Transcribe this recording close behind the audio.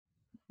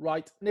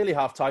Right, nearly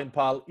half time,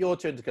 pal. Your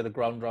turn to get the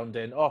ground round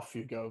in. Off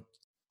you go.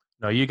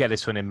 No, you get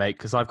this one in, mate,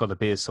 because I've got the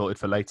beers sorted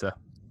for later.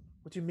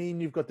 What do you mean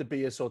you've got the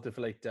beer sorted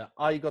for later?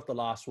 I got the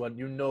last one.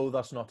 You know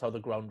that's not how the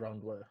ground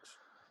round works.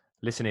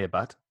 Listen here,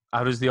 bud.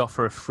 How does the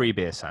offer of free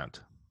beer sound?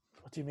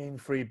 What do you mean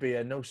free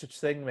beer? No such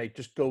thing, mate.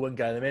 Just go and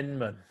get them in,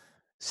 man.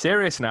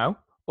 Serious now?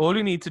 All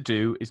you need to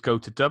do is go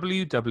to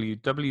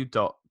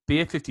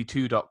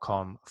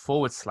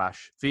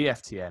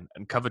www.beer52.com/VFTN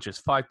and cover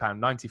just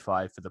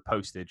 £5.95 for the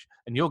postage,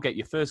 and you'll get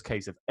your first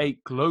case of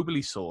 8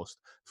 globally sourced,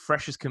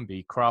 fresh as can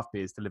be craft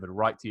beers delivered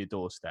right to your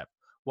doorstep.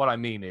 What I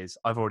mean is,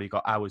 I've already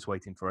got hours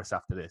waiting for us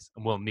after this,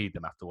 and we'll need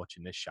them after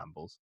watching this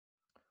shambles.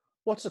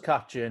 What's the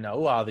catch here now?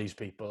 Who are these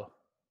people?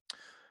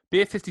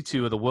 Beer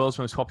 52 are the world's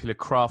most popular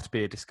craft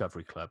beer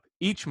discovery club.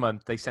 Each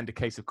month, they send a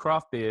case of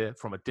craft beer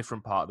from a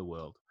different part of the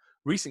world.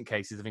 Recent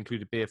cases have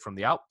included beer from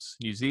the Alps,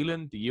 New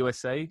Zealand, the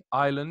USA,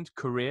 Ireland,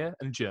 Korea,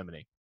 and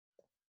Germany.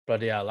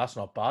 Bloody hell, that's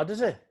not bad,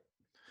 is it?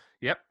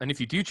 Yep, and if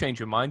you do change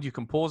your mind, you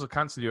can pause or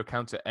cancel your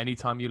account at any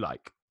time you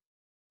like.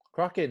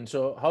 Cracking.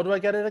 So how do I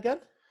get it again?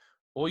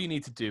 All you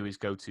need to do is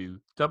go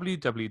to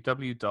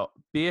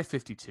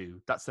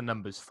www.beer52, that's the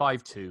numbers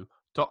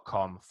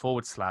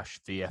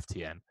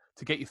 52.com/VFTN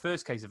to get your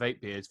first case of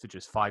 8 beers for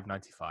just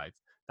 £5.95.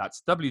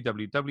 That's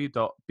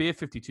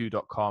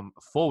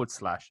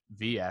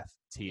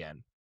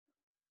www.beer52.com/VFTN.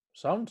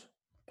 Sound?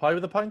 Pie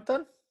with a pint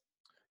then?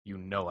 You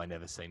know I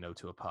never say no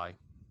to a pie.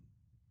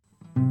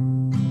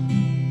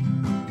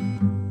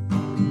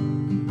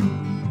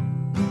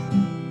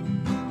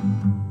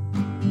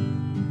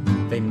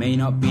 They may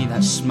not be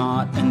that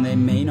smart and they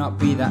may not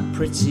be that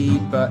pretty,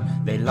 but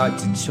they like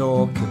to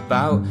talk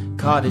about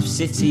Cardiff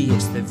City.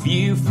 It's the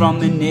view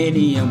from the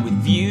Ninian,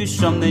 with views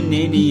from the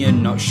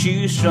Ninian, not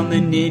shoes from the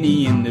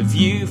Ninian, the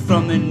view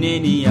from the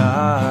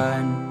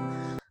Ninian.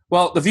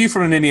 Well, the View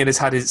from the Ninian has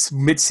had its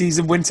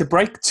mid-season winter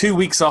break, 2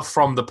 weeks off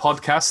from the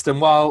podcast, and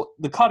while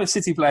the Cardiff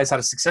City players had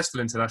a successful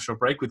international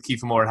break with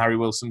Kiefer Moore and Harry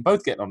Wilson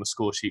both getting on the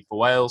score sheet for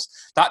Wales,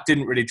 that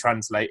didn't really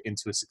translate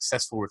into a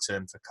successful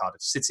return for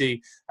Cardiff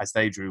City as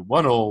they drew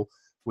 1-1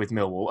 with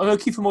Millwall. Although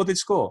Kiefer Moore did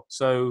score,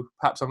 so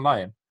perhaps I'm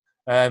lying.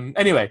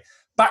 Anyway,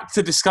 back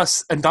to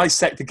discuss and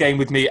dissect the game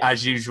with me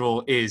as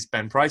usual is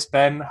Ben Price.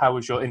 Ben, how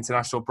was your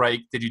international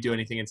break? Did you do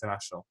anything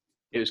international?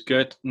 It was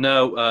good.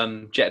 No,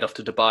 jetted off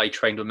to Dubai,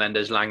 trained with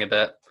Mendes Lang a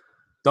bit.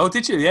 Oh,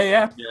 did you?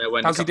 Yeah.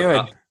 How's he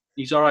doing?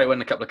 He's all right. Went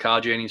on a couple of car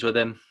journeys with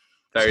him.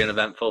 Very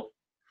uneventful.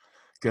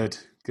 Good.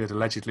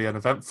 Allegedly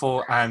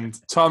uneventful.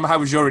 And Tom, how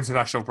was your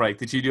international break?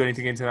 Did you do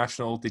anything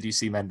international? Did you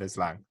see Mendes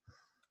Lang?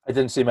 I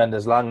didn't see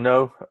Mendes Lang,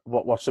 no.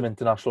 Watch some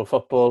international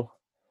football.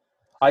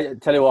 I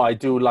tell you what, I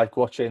do like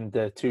watching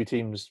the two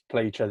teams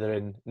play each other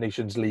in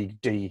Nations League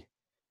D.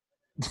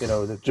 You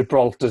know, the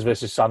Gibraltars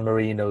versus San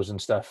Marinos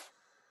and stuff.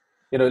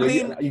 You know,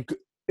 there's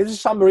a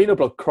San Marino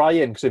bloke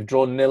crying because they've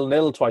drawn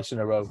 0-0 twice in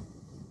a row.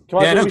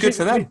 Good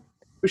for them.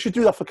 We should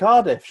do that for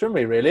Cardiff, shouldn't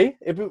we, really?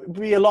 It would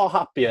be a lot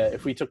happier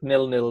if we took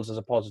 0-0s as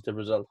a positive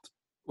result.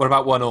 What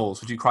about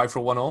 1-1s? Would you cry for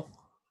a 1-1?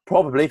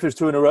 Probably, if it was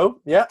 2 in a row.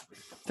 Yeah,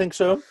 think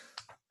so.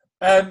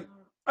 I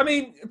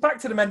mean, back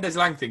to the Mendes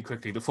Lang thing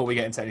quickly before we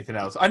get into anything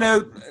else. I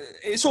know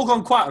it's all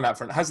gone quiet on that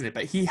front, hasn't it?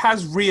 But he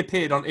has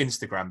reappeared on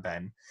Instagram,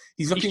 Ben.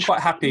 He's looking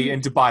quite happy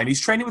in Dubai, and he's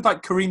training with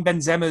like Karim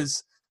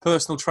Benzema's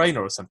personal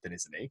trainer or something,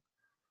 isn't he?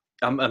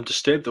 I'm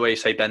disturbed the way you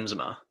say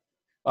Benzema.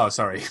 Oh,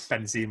 sorry,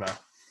 Benzema.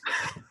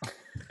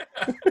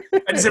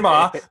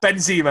 Benzema, or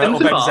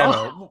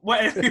Benzema.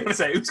 Whatever you want to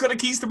say. Who's got the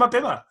keys to my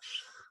bimmer?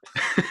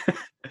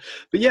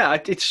 But yeah,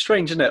 it's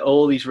strange, isn't it?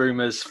 All these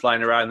rumours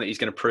flying around that he's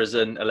going to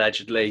prison,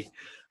 allegedly.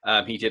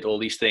 He did all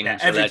these things. Yeah,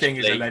 everything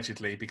is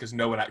allegedly because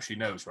no one actually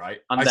knows,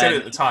 right? And I said it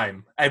at the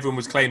time. Everyone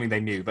was claiming they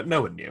knew, but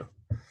no one knew.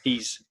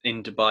 He's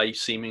in Dubai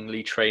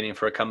seemingly training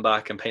for a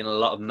comeback and paying a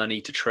lot of money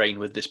to train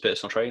with this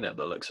personal trainer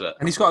by the looks of it.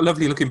 And he's got a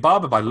lovely looking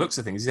barber by the looks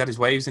of things. He's had his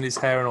waves in his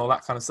hair and all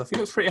that kind of stuff. He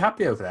looks pretty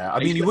happy over there. I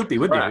mean, he would be,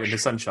 wouldn't he, in the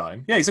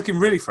sunshine? Yeah, he's looking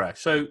really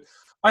fresh. So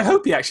I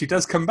hope he actually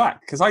does come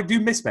back because I do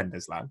miss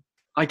Mendes Lang.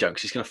 I don't,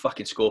 because he's going to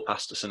fucking score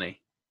past us, isn't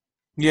he?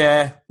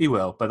 Yeah, he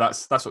will. But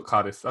that's what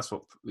Cardiff, that's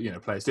what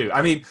players do.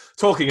 I mean,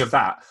 talking of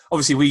that,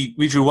 obviously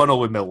we drew 1-1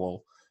 with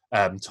Millwall,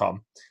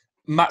 Tom.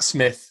 Matt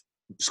Smith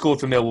scored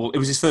for Millwall. It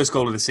was his first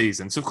goal of the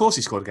season. So, of course,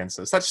 he scored against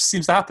us. That just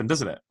seems to happen,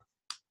 doesn't it?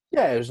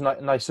 Yeah, it was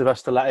nice of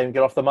us to let him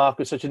get off the mark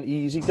with such an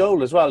easy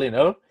goal as well, you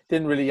know.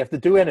 Didn't really have to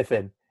do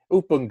anything.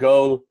 Open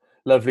goal.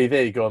 Lovely.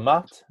 There you go,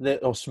 Matt.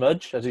 Or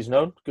Smudge, as he's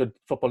known. Good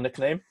football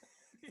nickname.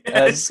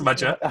 Yeah,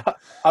 Smudger.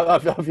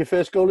 Have your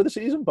first goal of the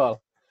season,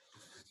 pal.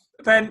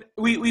 Ben,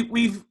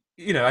 we've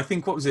I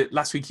think, what was it,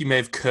 last week you may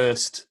have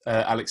cursed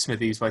Alex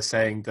Smithies by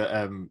saying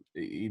that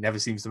he never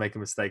seems to make a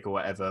mistake or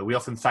whatever. We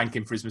often thank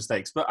him for his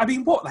mistakes. But, I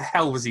mean, what the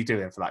hell was he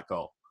doing for that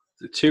goal?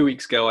 So 2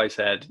 weeks ago, I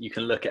said, you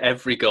can look at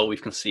every goal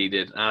we've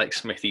conceded.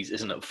 Alex Smithies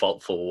isn't at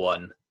fault for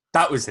one.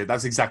 That was it.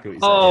 That's exactly what he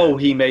said. Oh,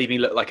 yeah. He made me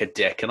look like a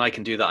dick, and I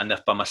can do that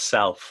enough by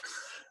myself.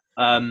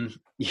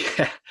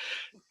 Yeah,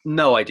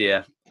 no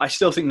idea. I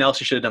still think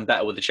Nelson should have done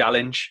better with the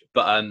challenge,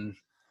 but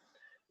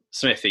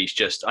Smithies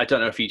I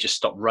don't know if he just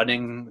stopped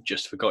running,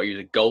 just forgot he was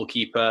a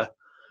goalkeeper.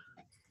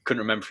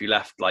 couldn't remember if he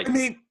left like I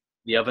mean,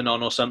 the oven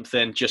on or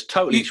something. Just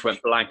totally just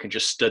went blank and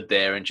just stood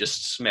there and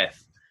just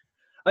Smith.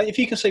 If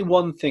you can say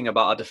one thing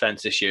about our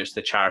defence this year, it's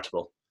they're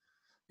charitable.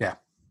 Yeah.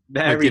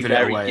 Very,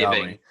 very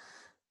giving.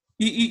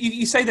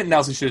 You say that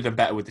Nelson should have done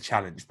better with the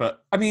challenge,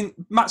 but I mean,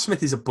 Matt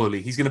Smith is a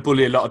bully. He's going to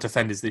bully a lot of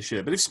defenders this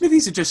year. But if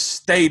Smithies had just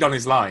stayed on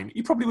his line,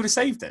 he probably would have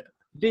saved it.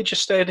 He did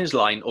just stay on his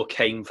line or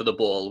came for the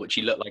ball, which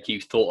he looked like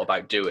he thought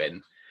about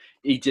doing.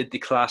 He did the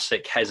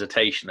classic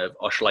hesitation of,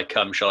 oh, shall I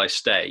come, shall I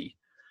stay?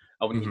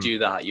 And when you do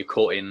that, you're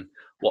caught in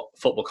what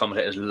football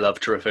commentators love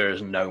to refer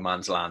as no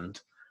man's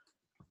land.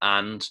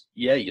 And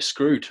yeah, you're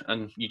screwed.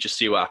 And you just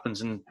see what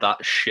happens and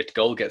that shit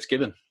goal gets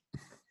given.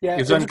 Yeah,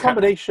 it was a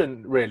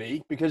combination,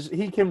 really, because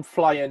he came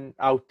flying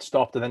out,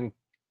 stopped, and then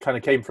kind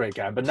of came for it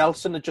again. But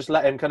Nelson had just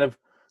let him kind of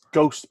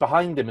ghost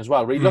behind him as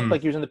well. Where he looked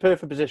like he was in the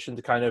perfect position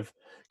to kind of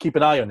keep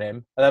an eye on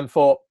him, and then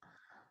thought,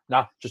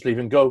 nah, just leave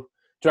him go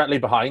directly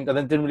behind, and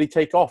then didn't really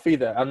take off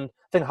either. And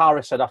I think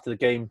Harris said after the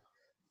game,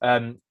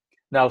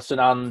 Nelson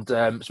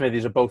and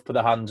Smithies have both put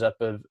their hands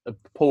up of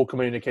poor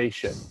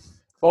communication.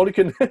 All you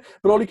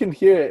can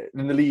hear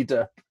in the lead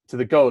up to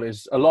the goal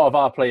is a lot of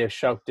our players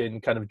shouting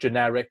kind of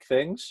generic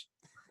things.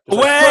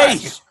 Away!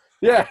 Like, press!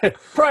 Yeah,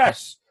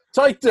 press!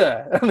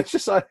 Tighter! And it's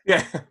just like,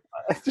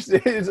 it's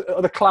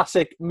the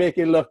classic make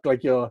it look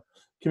like you're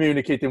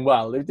communicating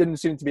well. There didn't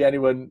seem to be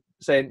anyone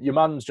saying, your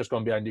man's just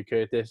gone behind you,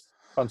 Curtis.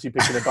 Fancy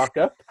picking it back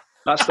up?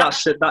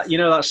 That's it.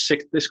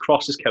 This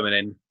cross is coming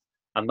in,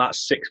 and that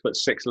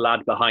 6'6"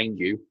 lad behind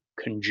you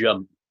can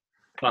jump.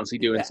 Fancy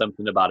doing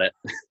something about it.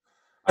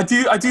 I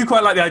do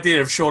quite like the idea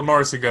of Sean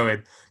Morrison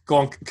going, go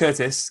on,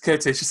 Curtis,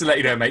 just to let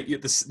you know, mate,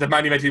 the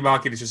man you meant to be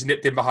marking is just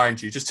nipped in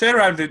behind you. Just turn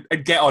around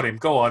and get on him.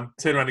 Go on,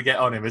 turn around and get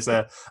on him is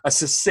a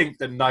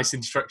succinct and nice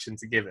instruction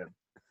to give him.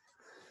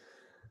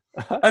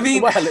 I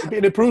mean... well, it'd be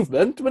an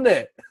improvement, wouldn't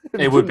it?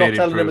 It would be an improvement. Not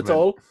telling him at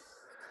all.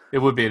 It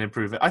would be an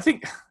improvement. I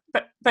think,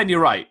 Ben,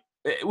 you're right.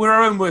 We're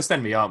our own worst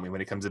enemy, aren't we,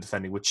 when it comes to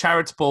defending? We're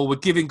charitable. We're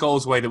giving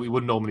goals away that we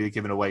wouldn't normally have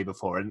given away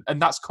before.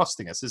 And that's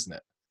costing us, isn't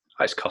it?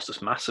 It's cost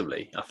us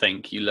massively. I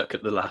think you look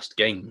at the last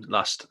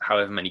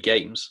however many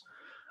games,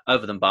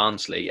 other than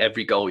Barnsley,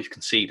 every goal we've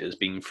conceded has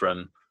been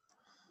from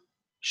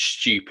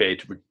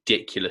stupid,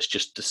 ridiculous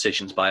just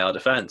decisions by our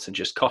defence and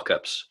just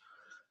cock-ups.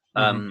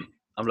 I'm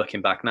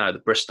looking back now. The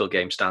Bristol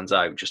game stands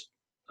out, just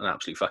an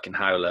absolute fucking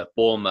howler.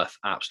 Bournemouth,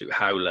 absolute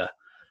howler.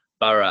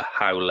 Borough,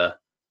 howler.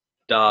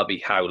 Derby,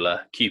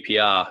 howler.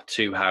 QPR,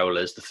 2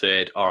 howlers. The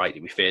third, all right,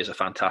 to be fair, is a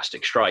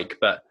fantastic strike.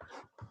 But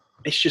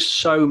it's just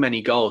so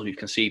many goals we've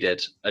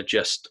conceded are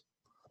just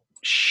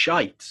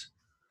shite.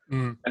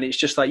 And it's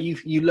just like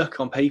you look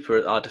on paper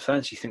at our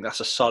defence, you think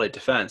that's a solid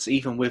defence.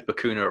 Even with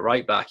Bacuna at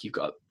right back, you've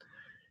got,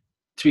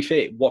 to be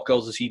fair, what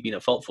goals has he been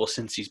at fault for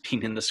since he's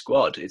been in the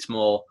squad? It's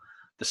more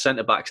the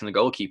centre-backs and the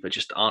goalkeeper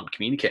just aren't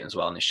communicating as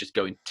well, and it's just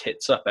going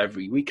tits up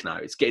every week now.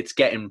 It's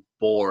getting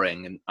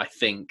boring, and I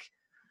think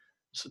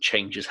some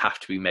changes have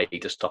to be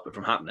made to stop it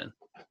from happening.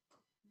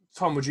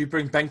 Tom, would you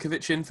bring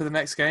Benkovic in for the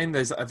next game?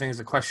 I think there's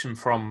a question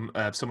from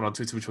someone on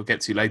Twitter, which we'll get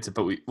to later,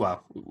 but we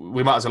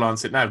might as well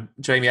answer it now.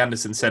 Jamie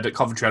Anderson said at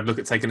Coventry, I'd look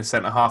at taking a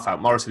centre-half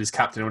out. Morrison is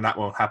captain when that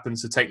won't happen,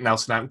 so take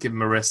Nelson out and give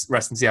him a rest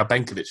and see how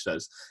Benkovic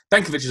does.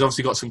 Benkovic has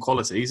obviously got some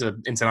quality. He's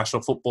an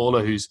international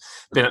footballer who's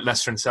been at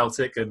Leicester and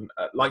Celtic and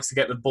likes to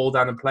get the ball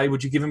down and play.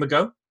 Would you give him a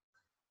go?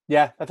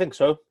 Yeah, I think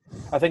so.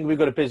 I think we've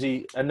got a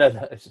busy, I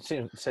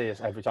say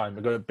this every time,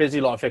 we've got a busy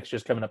lot of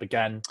fixtures coming up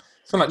again.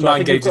 It's like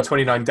 9 games in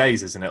 29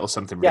 days, isn't it? Or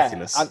something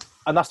ridiculous.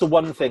 And that's the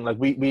one thing, like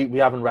we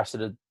haven't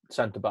rested a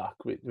centre-back.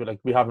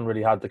 We haven't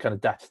really had the kind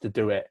of depth to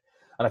do it.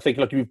 And I think,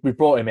 look, we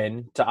brought him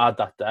in to add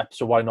that depth,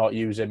 so why not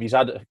use him? He's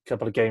had a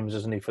couple of games,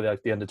 hasn't he, for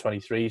the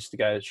under-23s to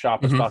get his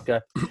sharpest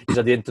backer. He's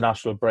had the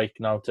international break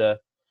now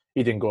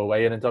he didn't go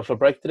away in international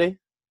break, did he?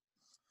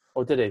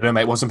 Or did he? No,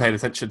 mate, wasn't paying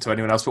attention to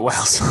anyone else but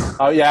Wales.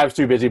 Oh, yeah, I was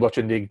too busy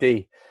watching League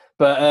D.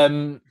 But,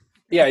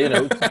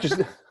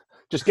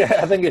 just get,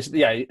 I think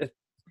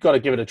got to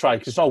give it a try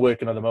because it's not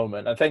working at the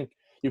moment. I think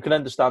you can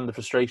understand the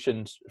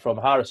frustrations from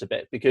Harris a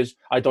bit because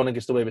I don't think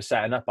it's the way we're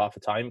setting up half the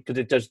time because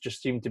it does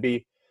just seem to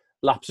be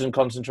lapses in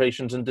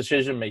concentrations and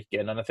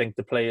decision-making. And I think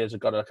the players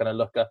have got to kind of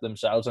look at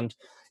themselves and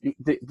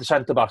the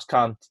centre-backs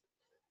can't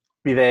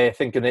be there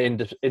thinking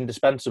they're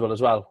indispensable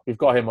as well. We've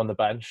got him on the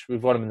bench.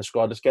 We've got him in the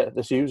squad.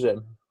 Let's use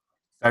him.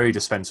 Very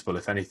dispensable,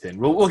 if anything.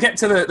 We'll get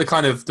to the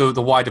kind of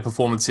the wider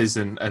performances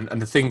and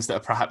the things that are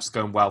perhaps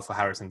going well for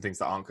Harris and things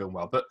that aren't going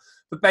well. But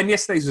Ben,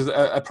 yesterday's was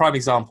a prime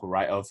example,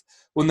 right, of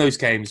one of those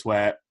games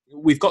where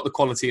we've got the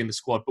quality in the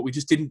squad, but we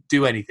just didn't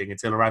do anything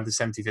until around the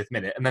 75th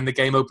minute, and then the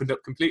game opened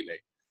up completely.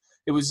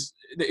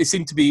 It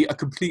seemed to be a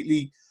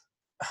completely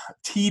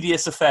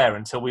tedious affair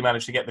until we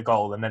managed to get the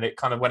goal, and then it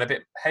kind of went a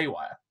bit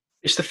haywire.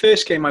 It's the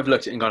first game I've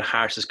looked at and gone,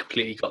 Harris has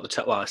completely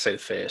got I say the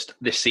first.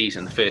 This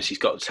season, the first he's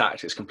got the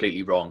tactics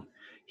completely wrong.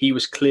 He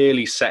was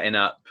clearly setting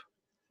up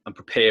and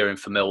preparing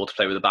for Millwall to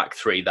play with a back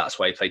three. That's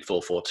why he played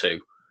 4-4-2.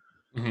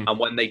 And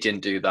when they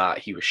didn't do that,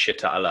 he was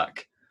shit out of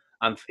luck.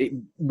 And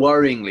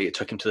worryingly, it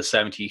took him to the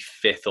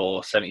 75th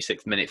or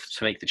 76th minute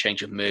to make the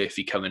change of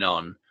Murphy coming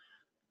on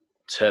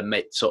to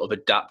make sort of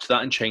adapt to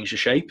that and change the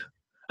shape.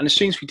 And as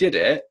soon as we did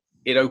it,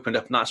 it opened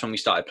up, and that's when we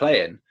started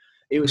playing.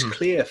 It was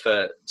clear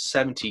for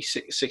 60,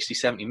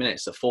 70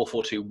 minutes that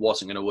 4-4-2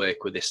 wasn't going to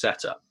work with this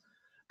setup.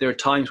 There are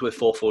times where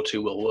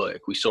 4-4-2 will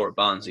work. We saw at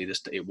Barnsley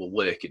it will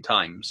work at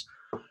times.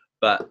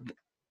 But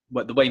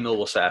the way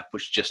Millwall set up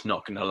was just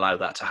not going to allow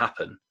that to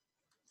happen.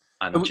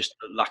 And just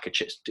the lack of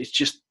chips.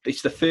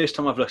 It's the first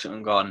time I've looked at it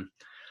and gone,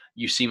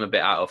 you seem a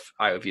bit out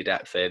of your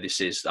depth here.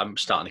 I'm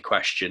starting to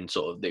question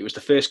sort of. It was the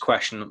first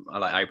question,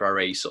 like eyebrow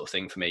raise sort of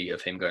thing for me,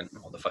 of him going,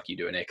 "What the fuck are you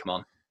doing here? Come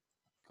on."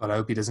 God, I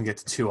hope he doesn't get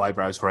to 2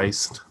 eyebrows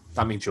raised.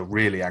 That means you're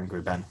really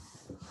angry, Ben.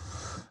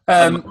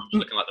 I'm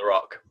looking like The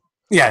Rock.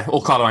 Yeah,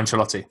 or Carlo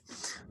Ancelotti.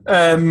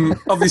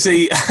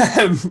 Obviously,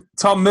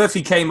 Tom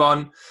Murphy came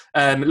on,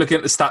 looking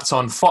at the stats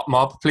on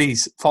FOTMob.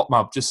 Please,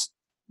 FOTMob, just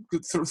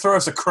throw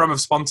us a crumb of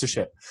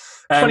sponsorship.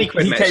 20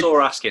 quid, mate. It's all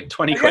we're asking.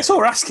 20 quid. That's all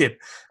we're asking.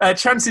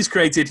 Chances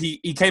created.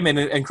 He came in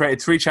and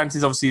created 3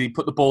 chances. Obviously, he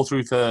put the ball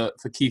through for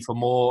Kiefer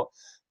Moore.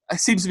 It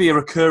seems to be a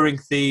recurring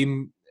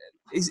theme.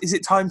 Is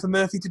it time for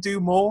Murphy to do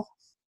more?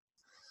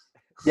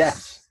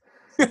 Yes,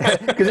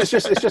 because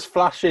it's just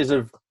flashes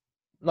of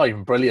not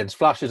even brilliance,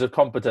 flashes of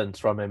competence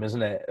from him,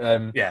 isn't it?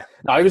 Yeah.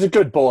 No, it was a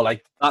good ball.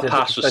 Like that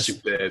pass was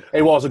superb.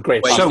 It was a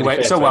great pass.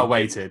 So well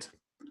weighted.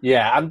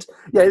 Yeah, and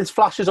there's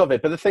flashes of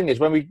it. But the thing is,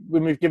 when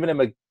we've given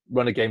him a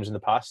run of games in the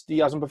past, he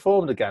hasn't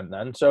performed again.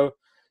 Then, so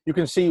you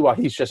can see why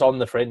he's just on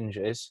the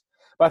fringes.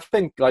 But I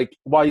think, like,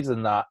 wider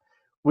than that,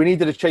 we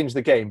needed to change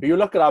the game. But you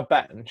look at our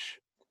bench,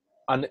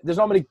 and there's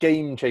not many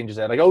game changes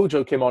there. Like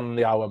Ojo came on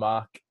the hour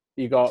mark.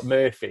 You got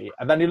Murphy,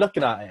 and then you're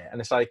looking at it, and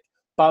it's like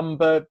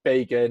Bamba,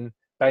 Bagan,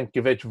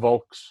 Benkovic,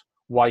 Volks,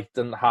 White,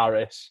 and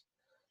Harris,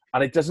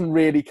 and it doesn't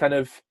really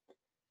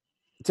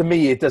to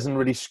me, it doesn't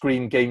really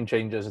scream game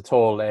changers at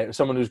all.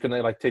 Someone who's going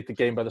to like take the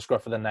game by the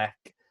scruff of the neck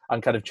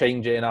and kind of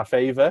change it in our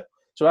favour.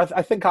 So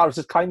I think Harris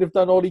has kind of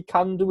done all he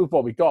can do with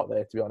what we got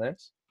there, to be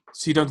honest.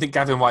 So you don't think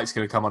Gavin White's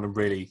going to come on and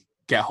really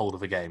get hold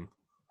of a game?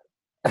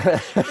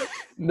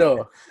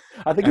 No,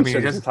 I think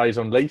he ties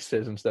on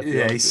laces and stuff.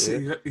 Yeah,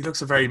 he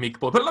looks a very meek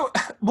boy. But look,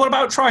 what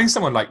about trying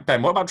someone like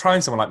Ben? What about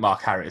trying someone like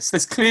Mark Harris?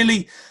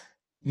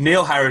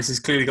 Neil Harris has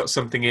clearly got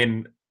something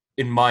in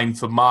mind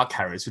for Mark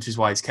Harris, which is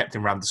why he's kept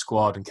him around the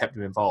squad and kept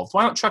him involved.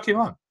 Why not chuck him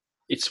on?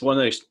 It's one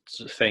of those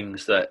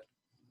things that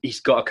he's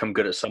got to come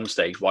good at some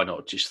stage. Why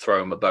not just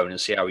throw him a bone and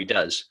see how he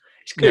does?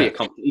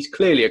 He's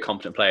clearly a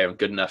competent player and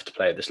good enough to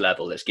play at this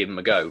level. Let's give him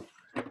a go.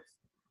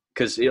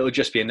 Because it'll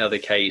just be another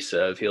case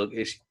of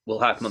we'll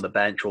have him on the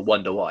bench. We'll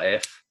wonder what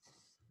if,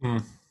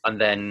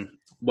 and then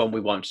when we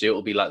want to do it,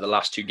 it'll be like the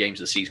last 2 games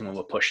of the season when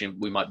we're pushing.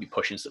 We might be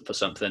pushing for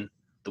something.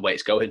 The way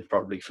it's going,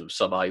 probably for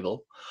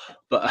survival,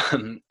 but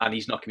and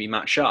he's not going to be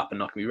match sharp and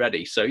not going to be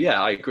ready. So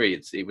yeah, I agree.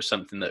 It was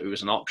something that it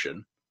was an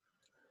option.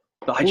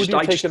 But I just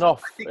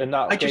off in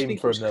that game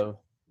for him though.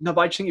 No,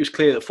 but I just think it was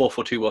clear that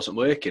 4-4-2 wasn't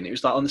working. It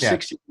was like on the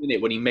 60th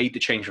minute when he made the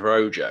change for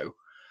Ojo,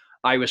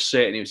 I was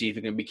certain it was either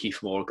going to be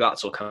Kiefer Moore or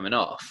Glatzel coming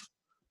off,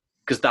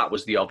 because that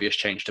was the obvious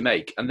change to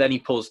make. And then he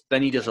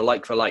does a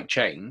like for like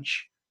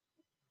change,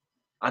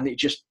 and it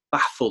just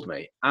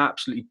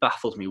absolutely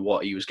baffled me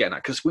what he was getting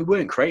at, because we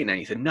weren't creating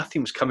anything.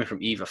 Nothing was coming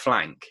from either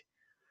flank.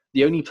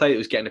 The only player that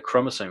was getting a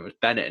crumb or something was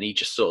Bennett, and he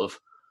just sort of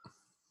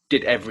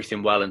did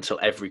everything well until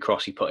every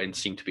cross he put in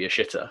seemed to be a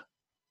shitter.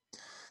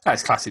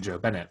 That's classic Joe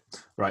Bennett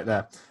right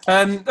there.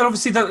 And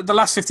obviously the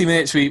last 50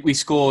 minutes we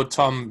scored.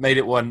 Tom made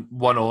it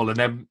 1-1, and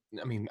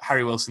then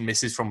Harry Wilson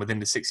misses from within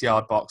the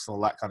 6-yard box and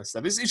all that kind of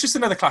stuff. It's just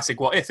another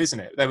classic what if, isn't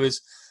it?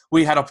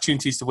 We had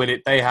opportunities to win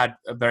it. They had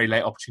a very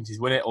late opportunity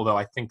to win it, although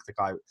I think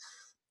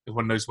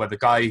everyone knows where the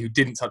guy who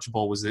didn't touch the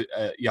ball was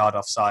a yard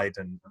offside,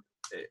 and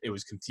it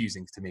was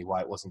confusing to me why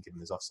it wasn't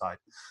given as offside.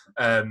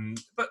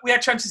 But we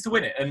had chances to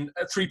win it, and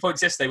 3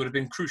 points yesterday would have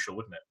been crucial,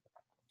 wouldn't it?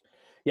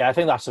 Yeah, I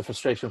think that's the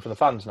frustration for the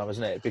fans now,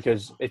 isn't it?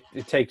 Because it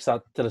takes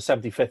that to the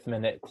 75th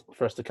minute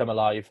for us to come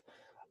alive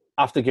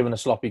after giving a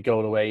sloppy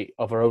goal away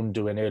of our own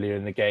doing earlier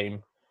in the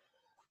game.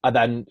 And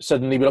then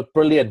suddenly we look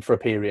brilliant for a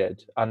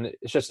period. And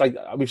it's just like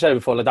we've said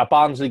before, like that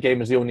Barnsley game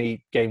was the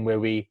only game where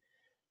we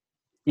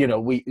had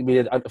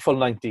a full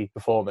 90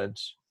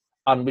 performance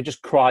and we're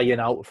just crying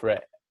out for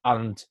it.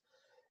 And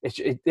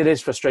it is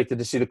frustrating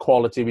to see the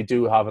quality we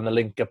do have and the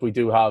link up we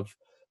do have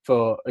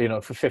for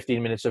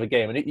 15 minutes of a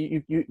game. And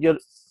you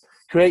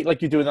create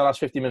like you do in the last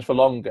 15 minutes for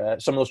longer,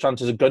 some of those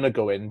chances are going to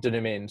go in, do you know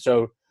what I mean?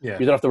 So you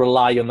don't have to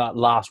rely on that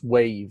last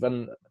wave.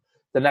 And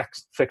the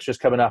next fixtures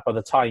coming up are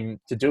the time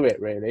to do it,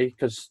 really,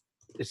 because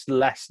it's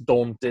less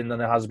daunting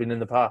than it has been in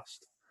the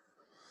past.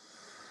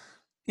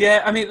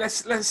 Yeah,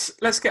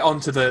 let's get on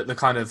to the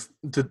kind of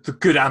the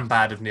good and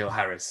bad of Neil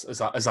Harris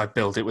as I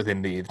build it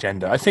within the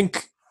agenda. I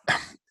think,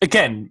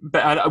 again,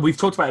 but we've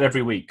talked about it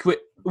every week.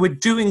 We're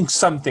doing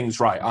some things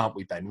right, aren't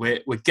we, Ben? We're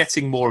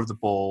getting more of the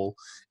ball.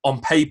 On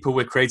paper,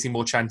 we're creating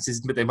more chances,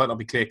 but they might not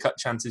be clear-cut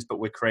chances, but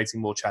we're creating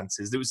more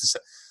chances. There was this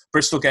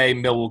Bristol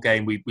game, Millwall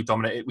game, we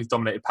dominated. We've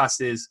dominated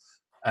passes,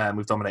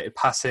 we've dominated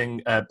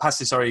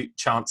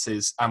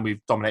chances, and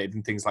we've dominated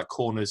in things like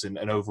corners and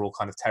overall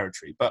kind of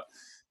territory. But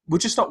we're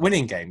just not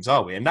winning games,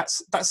 are we? And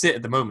that's it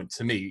at the moment.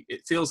 To me,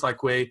 it feels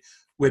like we're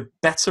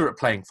better at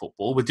playing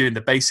football. We're doing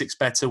the basics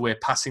better. We're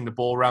passing the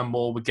ball around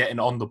more. We're getting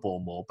on the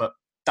ball more. But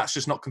that's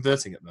just not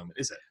converting at the moment,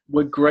 is it?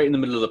 We're great in the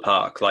middle of the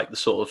park, like the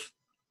sort of,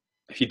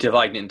 if you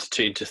divide it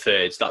into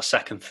thirds, that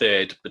second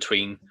third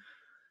between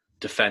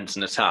defence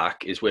and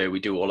attack is where we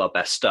do all our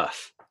best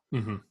stuff.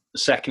 Mm-hmm. The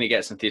second it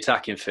gets into the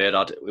attacking third,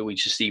 we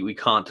just see we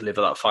can't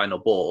deliver that final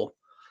ball.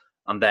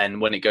 And then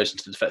when it goes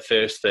into the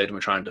first third and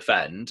we're trying to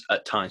defend,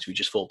 at times we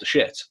just fall to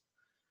shit.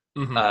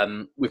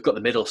 Mm-hmm. We've got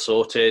the middle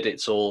sorted.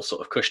 It's all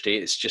sort of cushy.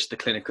 It's just the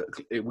clinical.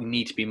 We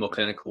need to be more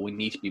clinical. We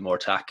need to be more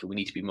attacking. We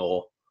need to be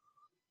more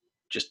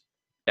just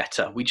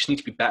better. We just need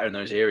to be better in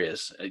those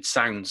areas. It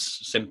sounds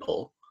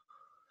simple.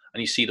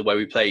 And you see the way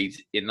we played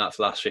in that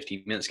last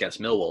 15 minutes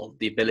against Millwall.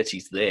 The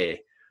ability's there.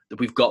 That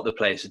we've got the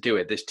players to do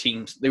it. There's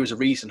teams. There was a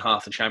reason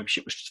half the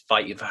championship was just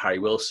fighting for Harry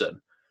Wilson.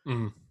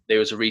 Mm-hmm. There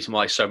was a reason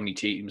why so many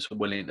teams were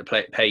willing to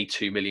pay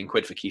 £2 million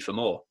for Kiefer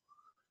Moore.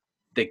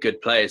 They're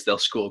good players. They'll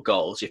score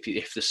goals if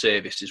the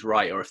service is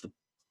right, or if the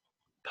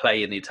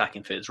play in the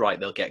attacking field is right.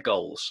 They'll get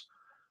goals.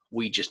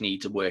 We just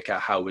need to work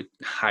out how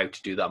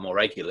to do that more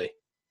regularly.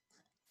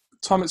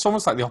 Tom, it's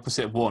almost like the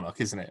opposite of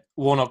Warnock, isn't it?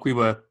 Warnock, we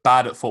were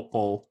bad at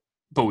football,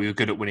 but we were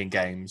good at winning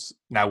games.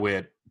 Now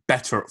we're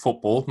better at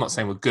football. I'm not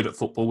saying we're good at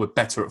football. We're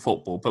better at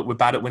football, but we're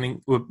bad at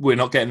winning. We're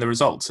not getting the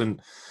results,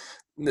 and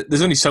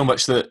there's only so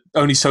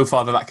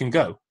far that can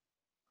go.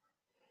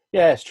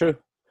 Yeah, it's true.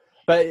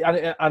 But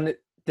and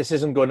this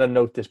isn't going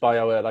unnoticed by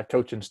our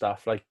coaching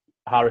staff. Like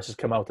Harris has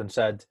come out and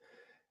said,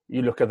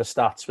 you look at the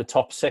stats, we're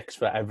top 6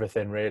 for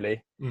everything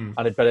really. And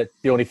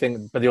the only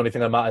thing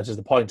that matters is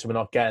the points, and we're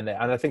not getting it.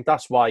 And I think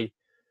that's why,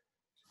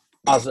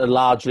 as a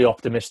largely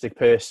optimistic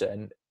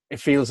person, it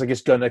feels like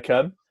it's gonna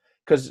come,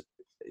 because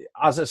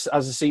as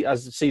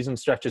the season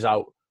stretches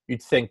out,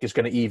 you'd think it's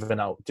going to even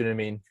out. Do you know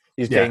what I mean?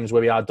 These games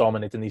where we are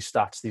dominating these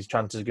stats, these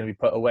chances are going to be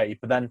put away.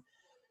 But then,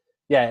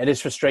 it is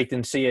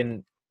frustrating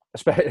seeing.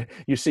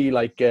 You see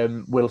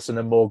Wilson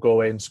and Moore go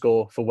away and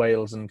score for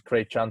Wales and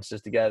create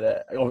chances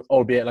together,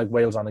 albeit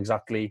Wales aren't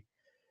exactly,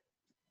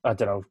 I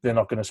don't know, they're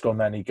not going to score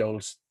many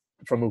goals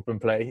from open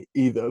play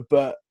either.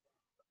 But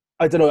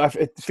I don't know,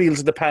 it feels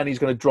like the penny's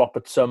going to drop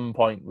at some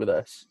point with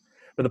us.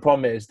 But the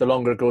problem is, the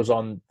longer it goes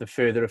on, the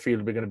further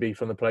afield we're going to be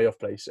from the playoff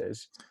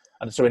places.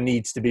 And so it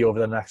needs to be over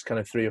the next kind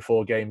of 3 or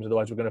 4 games.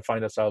 Otherwise, we're going to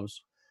find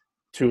ourselves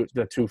too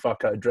far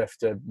cut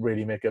adrift to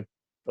really make a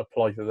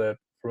ploy for the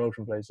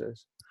promotion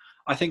places.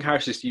 I think,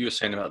 Harris, you were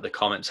saying about the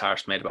comments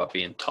Harris made about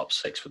being top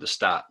 6 for the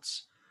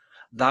stats.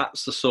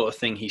 That's the sort of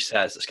thing he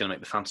says that's going to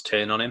make the fans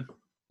turn on him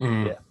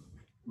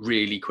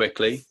really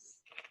quickly.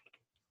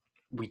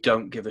 We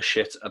don't give a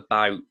shit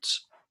about...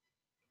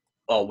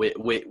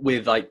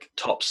 we're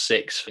top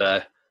 6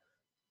 for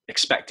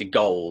expected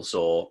goals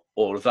or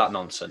all of that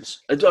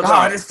nonsense. Football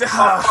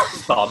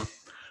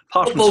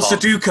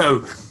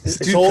Sudoku.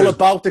 It's all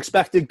about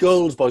expected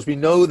goals, boys. We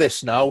know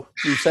this now.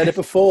 We've said it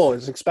before.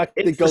 It's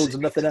expected goals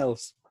and nothing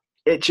else.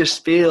 It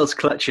just feels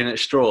clutching at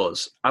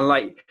straws.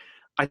 And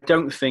I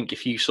don't think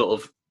if you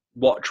sort of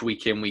watch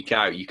week in, week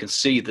out, you can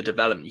see the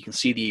development, you can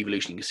see the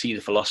evolution, you can see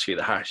the philosophy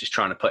that Harris is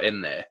trying to put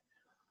in there.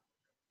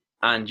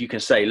 And you can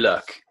say,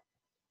 look,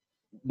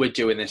 we're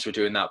doing this, we're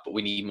doing that, but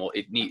we need more.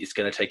 It's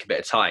going to take a bit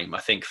of time. I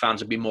think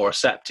fans would be more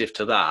receptive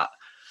to that.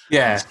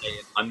 Yeah. Saying,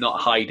 I'm not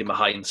hiding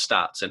behind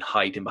stats and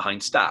hiding behind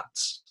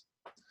stats.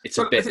 It's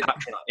a bit,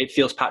 it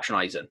feels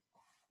patronising.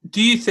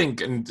 Do you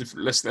think, and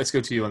let's go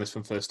to you on this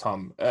one first,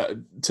 Tom,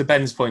 to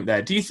Ben's point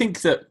there, do you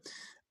think that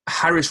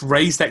Harris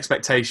raised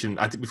expectation,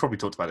 I think we've probably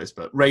talked about this,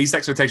 but raised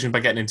expectation by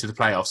getting into the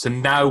playoffs,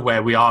 and now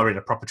where we are in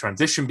a proper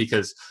transition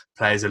because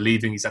players are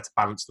leaving, he's had to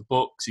balance the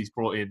books, he's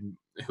brought in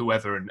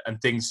whoever,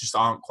 and things just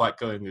aren't quite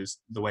going as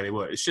the way they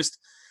were. It's just,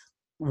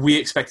 we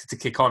expected to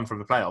kick on from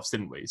the playoffs,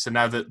 didn't we? So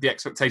now that the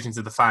expectations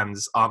of the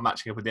fans aren't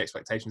matching up with the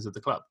expectations of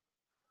the club.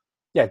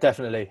 Yeah,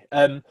 definitely.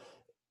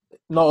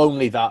 Not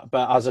only that,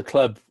 but as a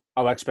club,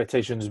 our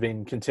expectations have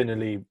been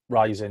continually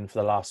rising for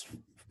the last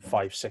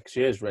 5-6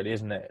 years, really,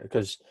 isn't it?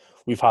 Because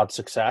we've had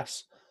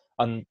success,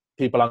 and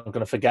people aren't going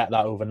to forget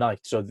that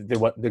overnight. So they're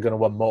going to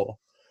want more.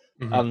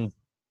 Mm-hmm.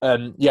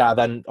 And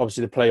then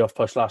obviously the playoff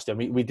push last year,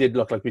 we did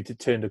look like we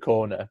turned a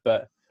corner,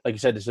 but like you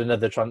said, it's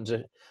another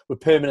transition. We're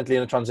permanently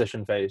in a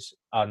transition phase,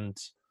 and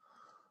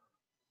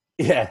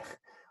it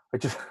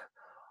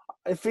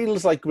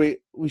feels like we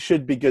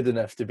should be good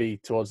enough to be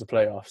towards the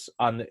playoffs,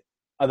 and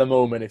at the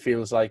moment it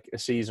feels like a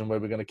season where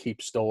we're going to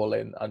keep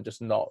stalling and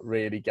just not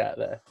really get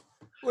there.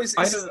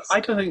 I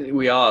don't think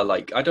we are.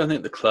 I don't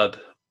think the club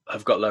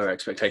have got lower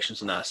expectations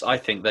than us. I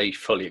think they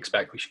fully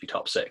expect we should be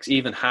top 6.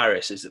 Even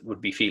Harris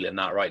would be feeling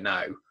that right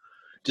now,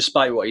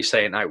 despite what he's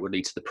saying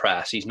outwardly to the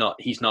press. He's not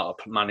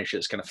a manager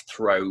that's going to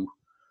throw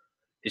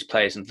his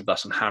players into the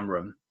bus and hammer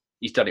them.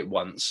 He's done it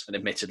once, and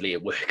admittedly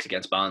it worked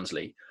against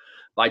Barnsley.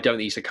 But I don't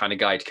think he's the kind of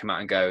guy to come out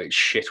and go,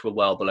 shit, we're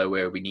well below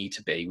where we need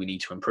to be. We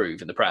need to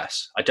improve in the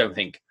press. I don't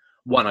think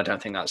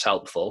that's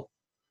helpful,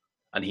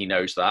 and he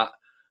knows that.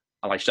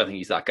 And I just don't think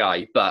he's that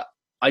guy. But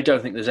I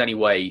don't think there's any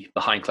way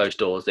behind closed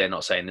doors they're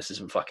not saying this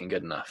isn't fucking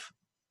good enough.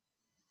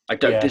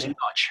 There's not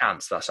a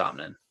chance that's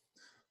happening.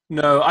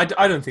 No, I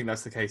don't think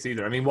that's the case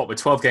either. I mean, we're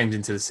 12 games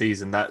into the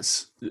season.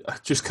 That's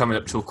just coming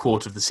up to a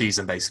quarter of the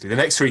season, basically. The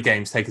next 3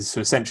 games take us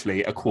to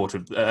essentially a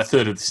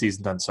third of the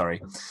season done,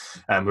 sorry.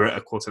 We're at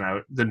a quarter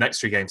now. The next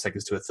 3 games take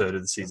us to a third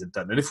of the season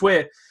done. And if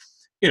we're,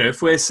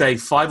 say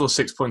 5 or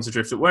 6 points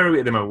adrift, where are we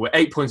at the moment? We're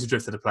 8 points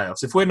adrift of the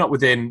playoffs. If we're not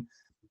within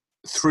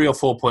 3 or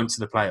 4 points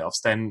of the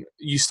playoffs, then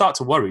you start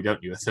to worry,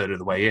 don't you, a third of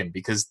the way in?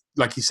 Because,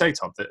 like you say,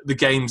 Tom, the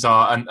games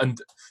are, and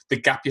the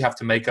gap you have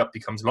to make up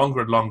becomes longer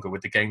and longer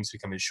with the games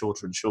becoming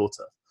shorter and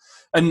shorter.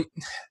 And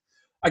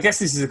I guess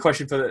this is a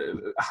question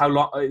for how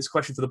long. It's a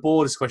question for the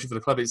board. It's a question for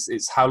the club.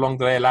 It's how long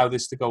do they allow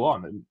this to go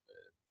on?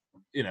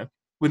 And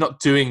we're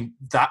not doing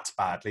that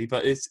badly,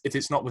 but if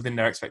it's not within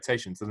their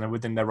expectations, then they're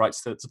within their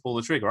rights to pull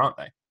the trigger, aren't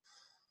they?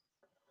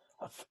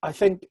 I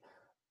think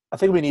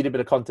we need a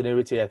bit of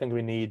continuity. I think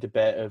we need a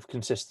bit of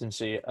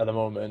consistency at the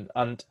moment.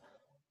 And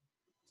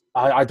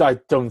I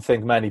don't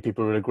think many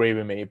people would agree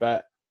with me,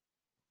 but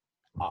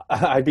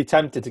I'd be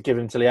tempted to give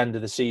him till the end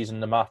of the season,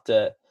 no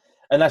matter,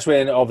 unless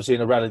we're obviously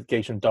in a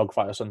relegation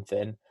dogfight or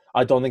something.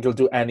 I don't think he'll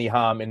do any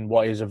harm in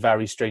what is a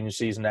very strange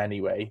season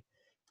anyway,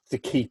 to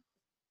keep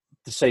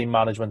the same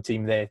management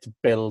team there to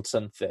build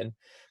something.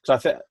 Because I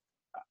think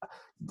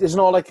there's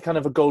not like a kind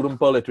of a golden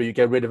bullet where you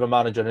get rid of a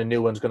manager and a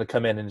new one's going to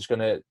come in and it's going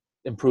to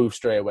improve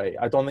straight away.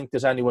 I don't think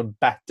there's anyone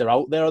better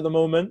out there at the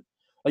moment.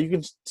 Like, you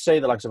can say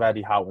the likes of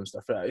Eddie Howe and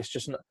stuff. It's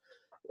just not,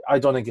 I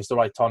don't think it's the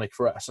right tonic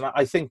for us. And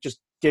I think just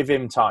give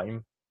him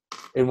time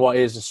in what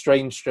is a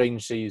strange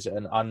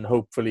season, and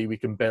hopefully we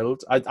can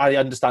build. I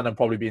understand I'm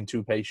probably being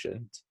too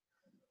patient,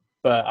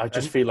 but I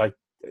just feel like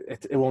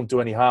it won't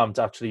do any harm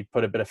to actually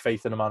put a bit of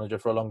faith in a manager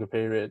for a longer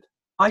period.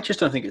 I just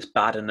don't think it's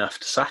bad enough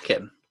to sack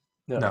him.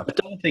 No. I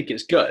don't think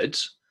it's good.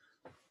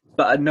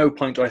 But at no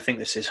point do I think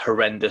this is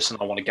horrendous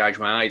and I want to gouge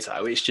my eyes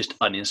out. It's just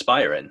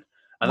uninspiring.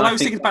 And well, I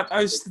was thinking about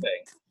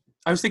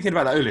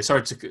that earlier.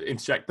 Sorry to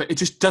interject, but it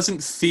just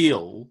doesn't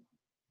feel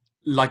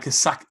like a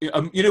sack.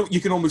 You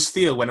can almost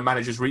feel when a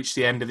manager's reached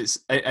the end of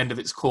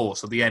its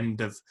course, or the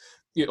end of,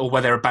 or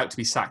where they're about to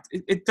be sacked.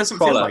 It doesn't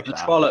feel like that.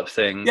 The Trollope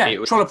thing. Yeah,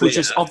 Trollope was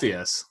just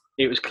obvious.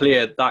 It was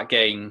clear that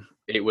game.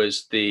 It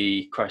was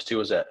who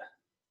was it?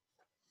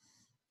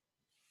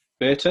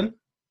 Burton.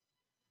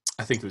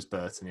 I think it was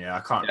Burton, yeah. I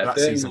can't. Yeah, that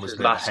Burton season was his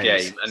last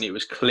game, and it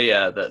was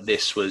clear that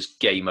this was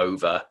game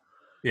over.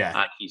 Yeah,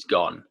 and he's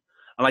gone.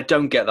 And I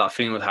don't get that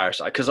feeling with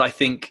Harris, because I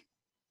think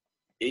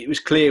it was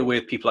clear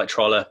with people like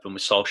Trollope and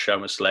with Solskjaer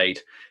and with Slade,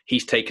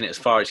 he's taken it as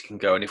far as he can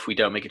go. And if we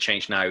don't make a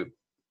change now,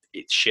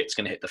 shit's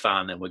going to hit the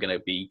fan, and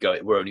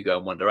we're only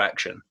going one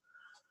direction.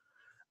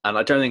 And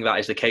I don't think that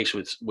is the case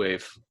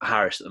with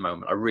Harris at the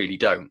moment. I really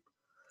don't.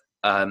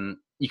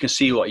 You can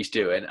see what he's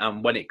doing,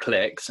 and when it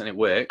clicks and it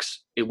works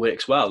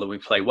well, and we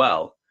play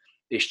well.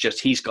 It's just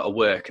he's got to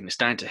work, and it's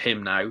down to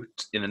him now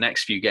in the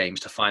next few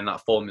games to find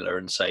that formula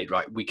and say,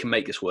 right, we can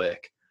make this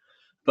work.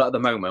 But at the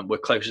moment,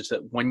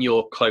 when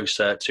you're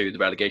closer to the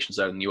relegation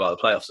zone than you are the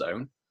playoff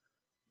zone,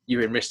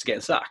 you're in risk to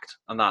getting sacked,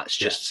 and that's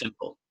just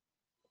simple.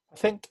 I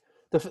think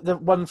the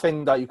one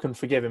thing that you can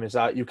forgive him is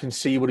that you can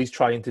see what he's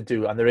trying to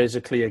do, and there is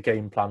a clear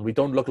game plan. We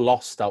don't look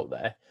lost out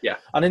there. Yeah.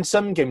 And in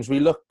some games, we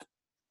look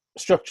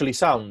structurally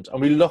sound,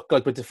 and we look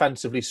like we're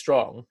defensively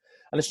strong,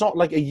 and it's not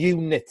like a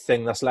unit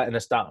thing that's letting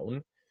us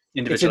down.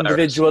 It's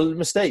individual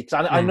mistakes.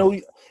 And I know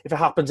if it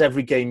happens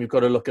every game, you've got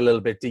to look a little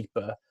bit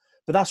deeper,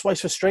 but that's why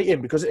it's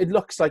frustrating, because it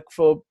looks like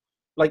for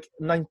like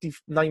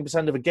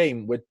 99% of a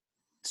game we're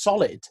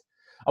solid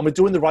and we're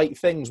doing the right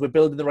things, we're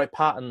building the right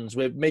patterns,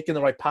 we're making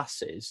the right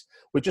passes,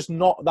 we're just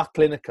not that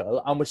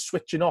clinical, and we're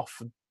switching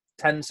off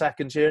 10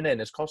 seconds here and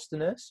in. It's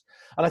costing us.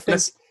 And I think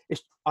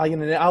it's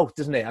ironing it out,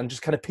 isn't it? And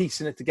just kind of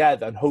piecing it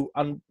together, and hope,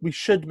 and we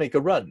should make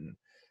a run.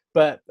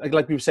 But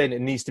like we were saying,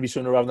 it needs to be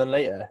sooner rather than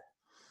later.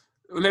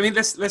 Well, I mean,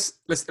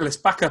 let's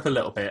back up a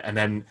little bit and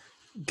then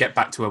get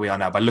back to where we are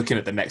now by looking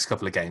at the next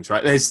couple of games,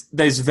 right?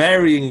 There's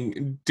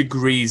varying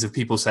degrees of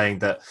people saying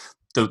that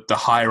the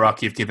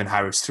hierarchy of giving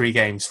Harris 3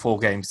 games, 4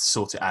 games to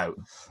sort it out,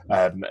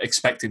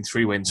 expecting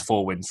 3 wins,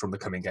 4 wins from the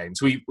coming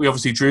games. We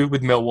obviously drew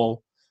with Millwall,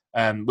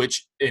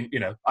 which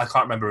I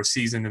can't remember a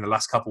season in the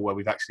last couple where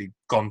we've actually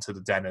gone to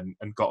the Den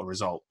and got a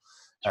result.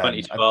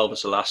 2012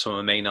 was the last one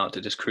when Maynard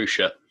did his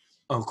cruciate.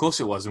 Oh, of course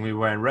it was, and we were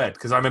wearing red.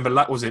 Because I remember,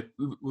 was it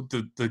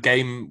the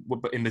game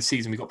in the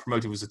season we got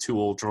promoted was a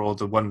 2-2 draw.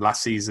 The one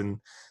last season,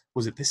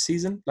 was it this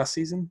season? Last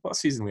season? What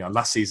season were we on?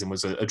 Last season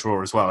was a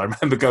draw as well. I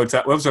remember going to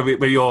that.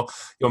 Where your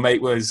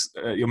mate was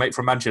your mate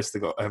from Manchester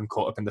got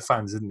caught up in the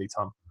fans, didn't he,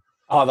 Tom?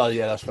 Oh,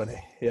 yeah, that's funny.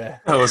 Yeah,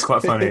 that was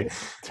quite funny.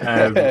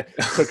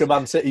 Took a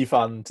Man City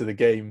fan to the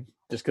game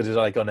just because it's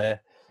like on a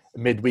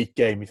midweek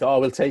game. He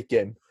thought, we'll take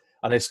him,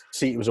 and his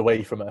seat was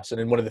away from us. And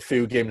in one of the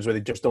few games where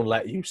they just don't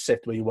let you sit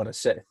where you want to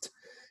sit,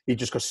 he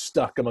just got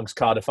stuck amongst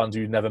Cardiff fans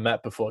who you'd never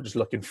met before, just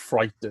looking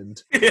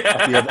frightened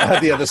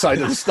at the other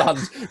side of the stand,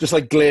 just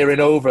like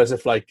glaring over as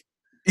if like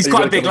he's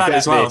quite a big lad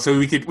as well. So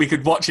we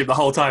could watch him the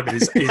whole time,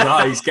 and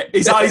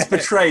his eyes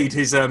betrayed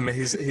his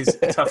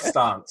tough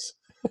stance.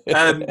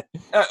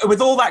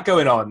 With all that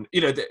going on,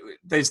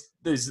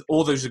 there's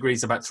all those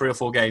degrees about 3 or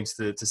 4 games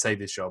to save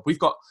this job. We've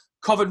got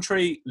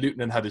Coventry,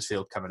 Luton, and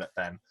Huddersfield coming up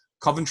then.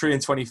 Coventry in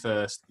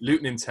 21st,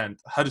 Luton in 10th,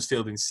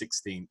 Huddersfield in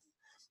 16th.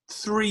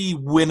 3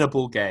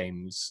 winnable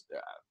games.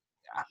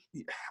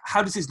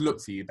 How does this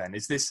look for you, Ben?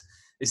 Is this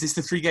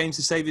the 3 games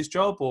to save his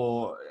job,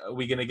 or are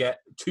we going to get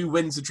 2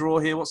 wins, a draw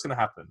here? What's going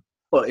to happen?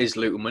 Well, is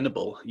Luton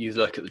winnable? You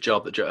look at the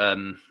job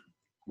that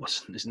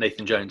what's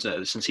Nathan Jones,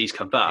 since he's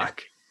come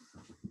back,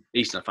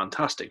 he's done a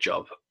fantastic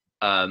job.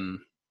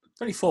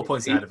 Only 4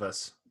 points ahead of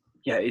us.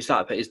 Yeah, is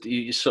that? But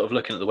you're sort of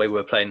looking at the way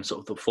we're playing, sort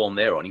of the form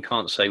they're on. You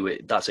can't say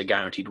that's a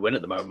guaranteed win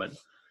at the moment.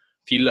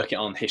 If you look at it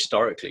on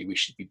historically, we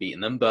should be beating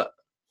them, but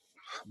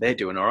they're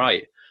doing all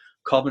right.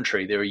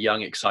 Coventry, they're a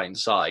young, exciting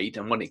side,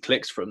 and when it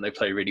clicks for them, they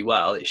play really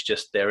well. It's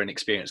just their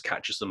inexperience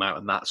catches them out,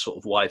 and that's sort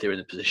of why they're in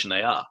the position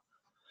they are.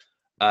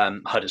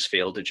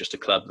 Huddersfield are just a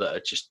club that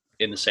are just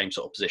in the same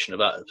sort of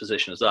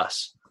position as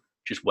us,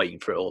 just waiting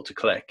for it all to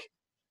click.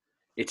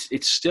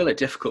 It's still a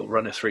difficult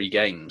run of 3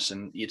 games,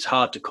 and it's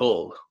hard to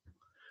call.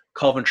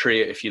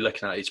 Coventry, if you're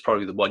looking at it, it's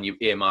probably the one you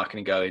earmarking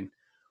and going,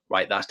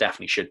 right, that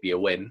definitely should be a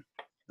win.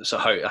 That's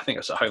I think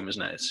it's at home,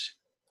 isn't it?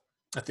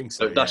 I think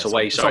so. That's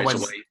away. It's Sorry, away.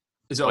 it's away.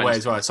 Is it away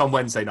as well? It's on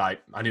Wednesday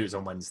night. I knew it was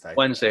on Wednesday.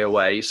 Wednesday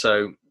away,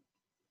 so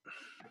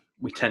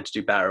we tend to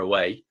do better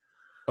away.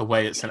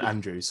 Away at St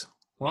Andrews.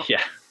 What?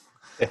 Yeah.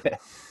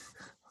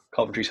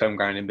 Coventry's home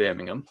ground in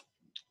Birmingham.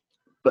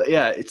 But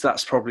yeah,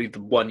 that's probably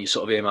the one you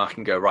sort of earmark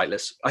and go, right,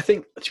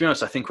 to be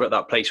honest, I think we're at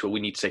that place where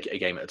we need to take it a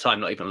game at a time,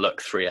 not even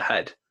look 3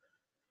 ahead.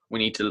 We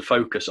need to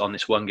focus on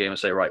this one game and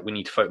say, right, we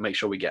need to make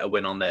sure we get a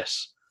win on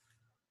this.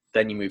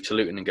 Then you move to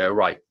Luton and go,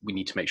 right, we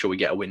need to make sure we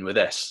get a win with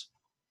this.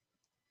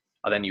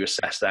 And then you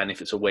assess then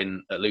if it's a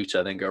win at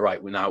Luton, then go,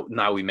 right,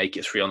 now we make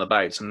it 3 on the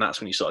bounce. And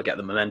that's when you sort of get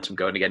the momentum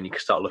going again. You can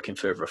start looking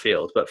further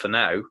afield. But for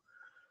now,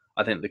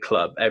 I think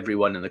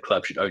everyone in the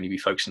club should only be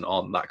focusing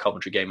on that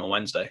Coventry game on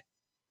Wednesday.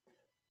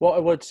 What I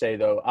would say,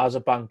 though, as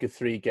a bank of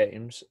 3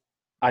 games,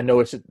 I know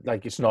it's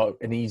not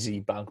an easy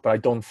bank, but I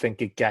don't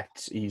think it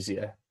gets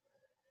easier.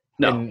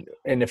 No,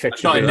 in the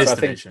fixture. Not in this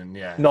division,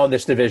 yeah. Not in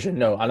this division,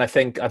 no. And I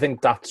think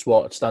that's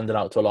what's standing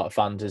out to a lot of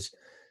fans is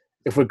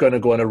if we're going to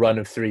go on a run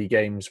of 3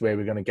 games where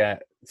we're going to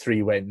get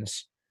 3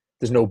 wins,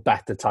 there's no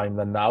better time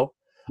than now.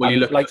 When you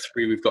look at the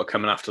 3 we've got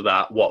coming after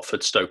that,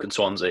 Watford, Stoke and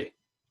Swansea.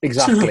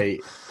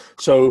 Exactly.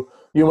 So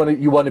you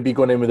want to be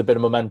going in with a bit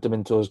of momentum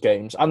into those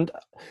games. And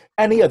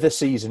any other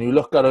season, you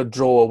look at a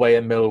draw away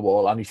at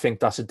Millwall and you think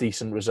that's a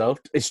decent result.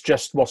 It's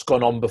just what's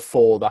gone on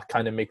before that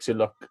kind of makes it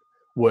look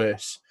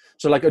worse.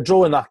 So like a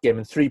draw in that game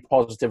and 3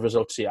 positive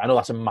results here. I know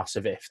that's a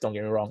massive if, don't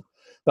get me wrong.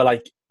 But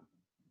like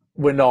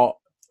we're not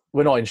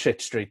in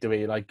shit street, do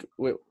we? Like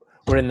we're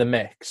in the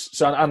mix.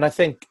 So and I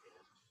think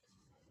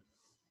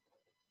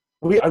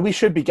we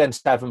should be getting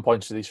 7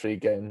 points to these 3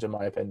 games, in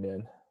my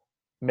opinion.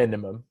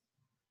 Minimum.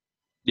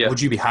 Yeah.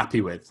 Would you be happy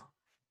with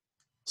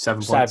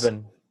 7 points?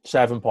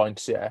 7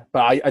 points, yeah. But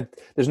I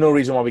there's no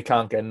reason why we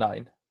can't get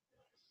 9.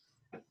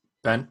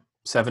 Ben,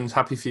 7's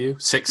happy for you?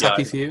 6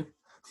 happy for you?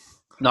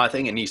 No, I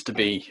think it needs to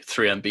be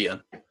 3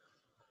 unbeaten.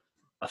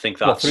 I think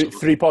that's...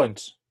 3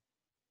 points?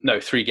 No,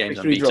 3 games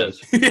 3 unbeaten.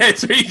 Yeah,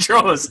 3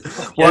 draws.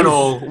 1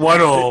 all, and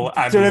 1 all.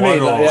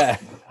 Yeah.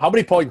 How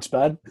many points,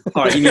 Ben?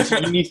 All right,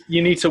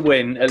 you need to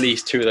win at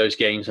least 2 of those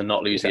games and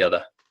not lose the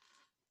other.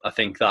 I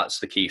think that's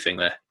the key thing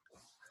there.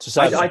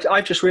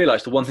 I just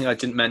realised the one thing I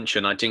didn't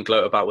mention, I didn't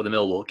gloat about with the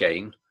Millwall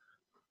game,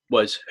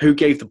 was who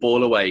gave the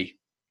ball away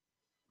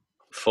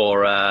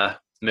for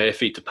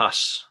Murphy to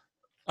pass.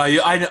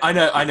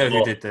 I know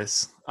who did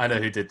this. I know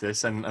who did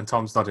this, and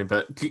Tom's nodding.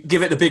 But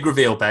give it the big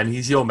reveal, Ben.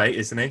 He's your mate,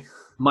 isn't he?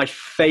 My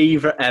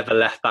favourite ever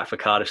left back for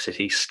Cardiff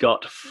City,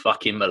 Scott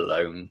fucking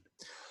Malone.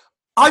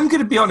 I'm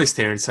going to be honest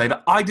here and say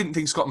that I didn't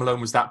think Scott Malone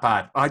was that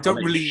bad. I don't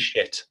really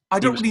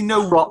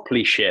know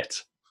properly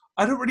shit.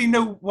 I don't really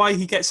know why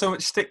he gets so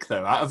much stick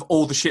though. Out of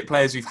all the shit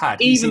players we've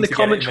had, even the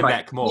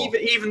commentary,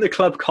 even the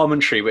club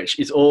commentary, which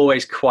is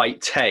always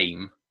quite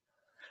tame.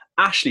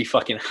 Ashley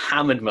fucking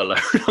hammered Malone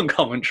on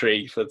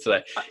commentary for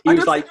today. He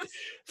was like,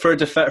 for a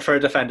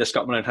defender,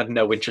 Scott Malone had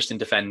no interest in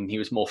defending. He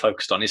was more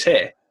focused on his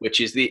hair,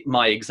 which is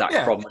my exact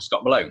problem with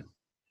Scott Malone.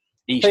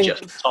 He's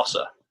just a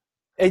tosser.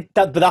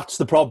 But that's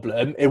the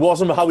problem. It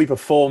wasn't how he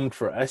performed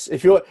for us.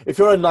 If you're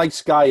a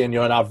nice guy and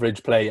you're an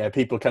average player,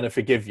 people kind of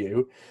forgive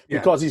you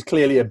because he's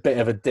clearly a bit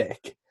of a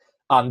dick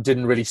and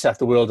didn't really set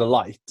the world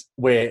alight.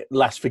 We're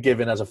less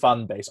forgiving as a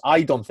fan base.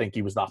 I don't think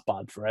he was that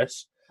bad for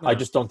us. No. I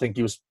just don't think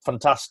he was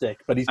fantastic.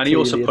 But he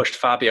also pushed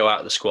Fabio out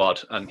of the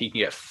squad, and he can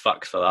get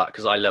fucked for that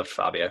because I loved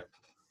Fabio.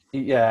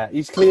 Yeah,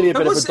 he's clearly a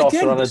bit of a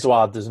dosser on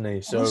Eduard, isn't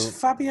he? So was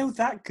Fabio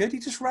that good? He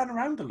just ran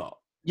around a lot.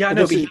 Yeah, I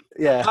know.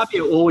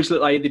 Fabio always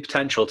looked like he had the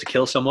potential to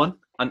kill someone,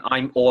 and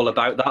I'm all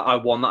about that. I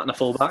want that in a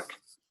fullback.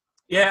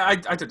 Yeah, I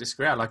don't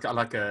disagree. I like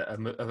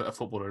a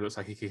footballer who looks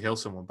like he could kill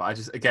someone. But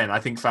I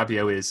think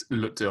Fabio is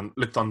looked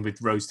on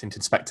with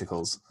rose-tinted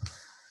spectacles.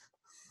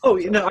 Oh,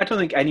 I don't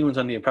think anyone's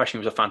under the impression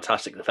he was a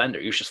fantastic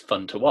defender. He was just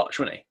fun to watch,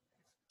 wasn't he?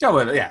 Oh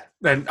well, yeah.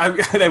 Then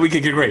we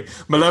can agree.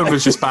 Malone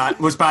was just bad.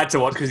 Was bad to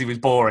watch because he was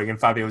boring, and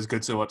Fabio was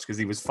good to watch because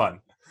he was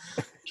fun.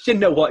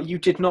 You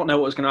did not know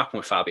what was going to happen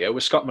with Fabio.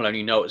 With Scott Malone,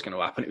 you know what was going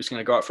to happen. It was going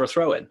to go out for a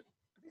throw-in.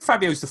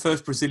 Fabio's the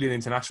first Brazilian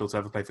international to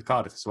ever play for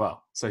Cardiff as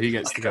well, so he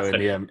gets to go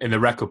in the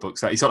record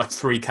books. He's got like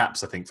 3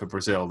 caps, I think, for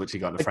Brazil, which he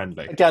got in a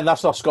friendly. Again,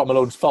 that's not Scott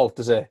Malone's fault,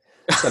 is it?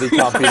 That he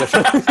can't be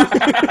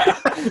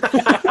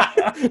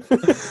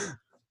the.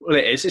 Well,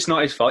 it is. It's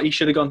not his fault. He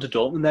should have gone to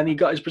Dortmund, then he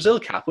got his Brazil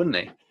cap, wouldn't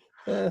he?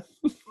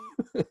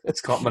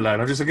 Scott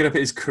Malone. I'm just looking up at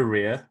his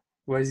career.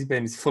 Where's he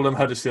been? He's Fulham,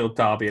 Huddersfield,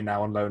 Derby, and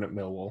now on loan at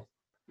Millwall.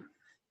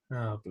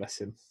 Oh, bless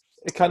him.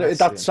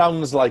 That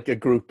sounds like a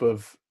group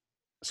of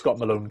Scott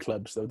Malone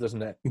clubs, though,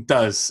 doesn't it? It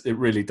does. It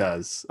really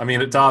does. I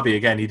mean, at Derby,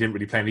 again, he didn't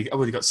really play.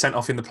 He got sent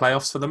off in the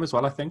playoffs for them as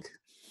well, I think.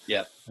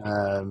 Yeah.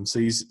 So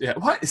he's... Yeah,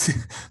 what?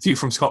 View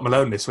from Scott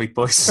Malone this week,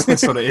 boys.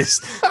 That's what it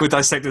is. We're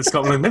dissecting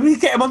Scott Malone. Maybe we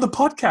get him on the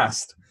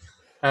podcast.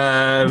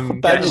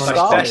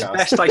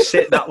 Best I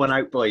sit that one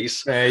out,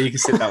 boys. You can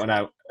sit that one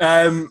out.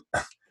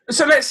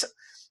 So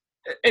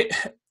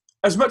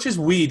as much as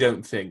we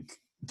don't think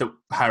that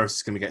Harris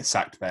is going to get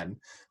sacked, Ben,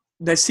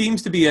 there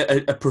seems to be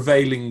a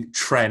prevailing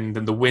trend,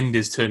 and the wind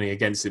is turning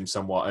against him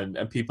somewhat,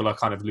 and people are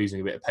kind of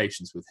losing a bit of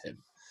patience with him.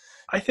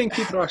 I think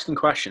people are asking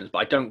questions,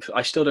 but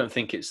I still don't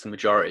think it's the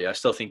majority. I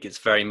still think it's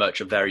very much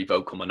a very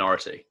vocal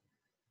minority.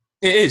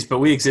 It is, but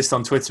we exist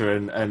on Twitter,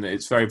 and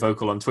it's very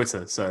vocal on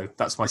Twitter, so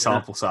that's my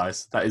sample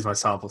size. That is my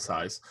sample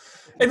size.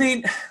 I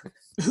mean,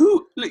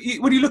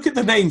 when you look at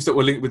the names that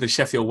were linked with the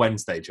Sheffield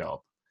Wednesday job,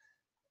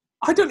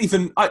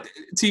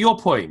 to your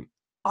point,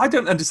 I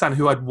don't understand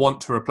who I'd want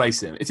to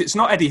replace him. If it's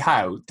not Eddie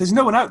Howe, there's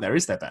no one out there,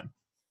 is there, Ben?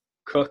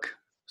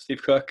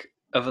 Steve Cook.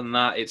 Other than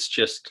that, it's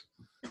just...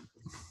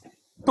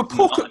 But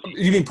Paul Cook,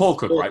 you mean Paul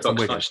Cook, right? From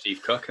Wigan. Not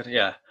Steve Cook,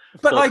 yeah.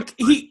 But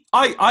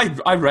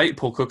I rate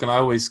Paul Cook, and I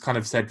always kind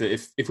of said that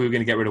if we were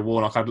going to get rid of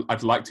Warnock,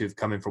 I'd like to have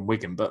come in from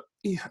Wigan. But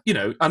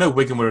I know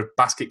Wigan were a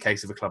basket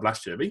case of a club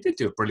last year, but he did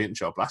do a brilliant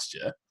job last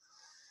year.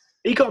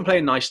 He got him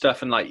playing nice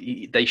stuff, and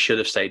they should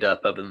have stayed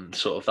up other than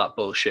sort of that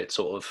bullshit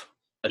sort of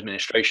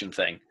administration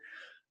thing.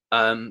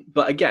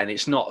 But again,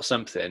 it's not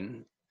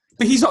something.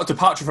 But he's not a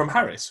departure from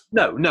Harris.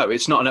 No,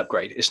 it's not an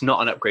upgrade. It's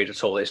not an upgrade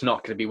at all. It's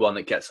not going to be one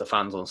that gets the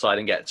fans on side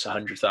and gets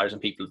 100,000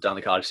 people down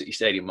the Cardiff City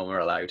Stadium when we're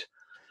allowed.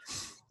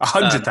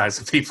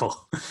 100,000 people.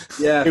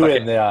 Yeah, who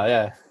in they are?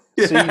 Yeah.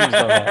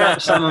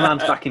 Sam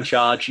Man's back in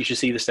charge. You should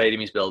see the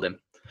stadium he's building.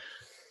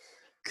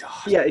 God,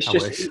 yeah, it's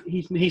just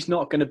he's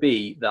not going to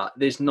be that.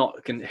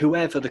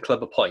 Whoever the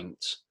club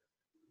appoints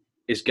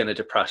is going to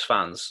depress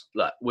fans.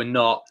 Like, we're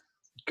not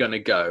going to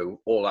go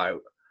all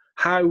out.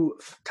 How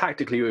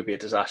tactically would be a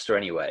disaster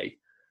anyway,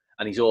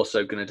 and he's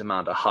also going to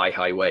demand a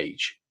high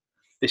wage.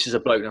 This is a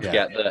bloke. Don't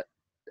forget that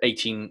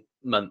 18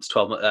 months,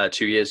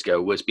 2 years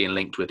ago was being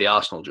linked with the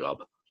Arsenal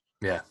job.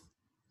 Yeah.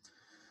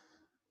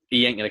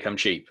 He ain't going to come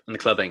cheap, and the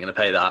club ain't going to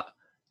pay that.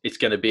 It's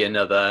going to be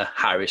another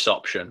Harris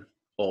option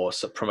or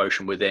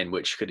promotion within,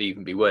 which could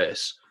even be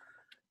worse.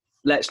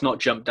 Let's not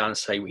jump down and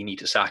say we need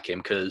to sack him,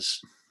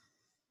 because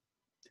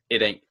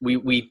it ain't.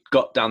 We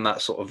got down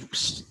that sort of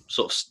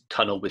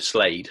tunnel with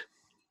Slade,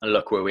 and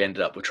look where we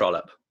ended up with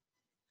Trollope.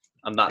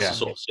 And that's the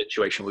sort of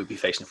situation we'd be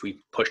facing if we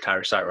pushed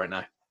Harris out right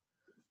now.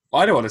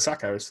 I don't want to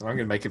sack Harris, and I'm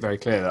going to make it very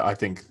clear that I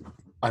think,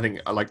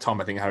 like Tom,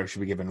 I think Harris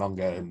should be given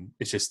longer. And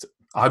it's just,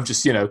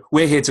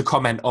 we're here to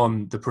comment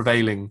on the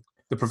prevailing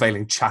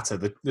chatter,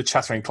 the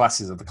chattering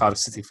classes of the Cardiff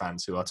City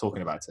fans who are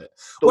talking about it.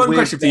 But one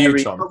question for you,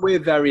 Tom. But we're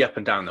very up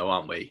and down, though,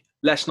 aren't we?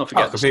 Let's not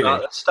forget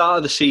the start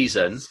of the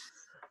season.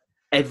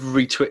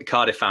 Every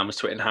Cardiff fan was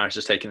tweeting Harris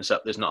has taken us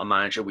up. There's not a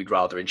manager we'd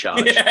rather in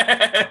charge.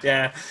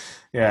 Yeah.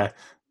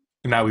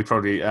 Now we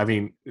probably,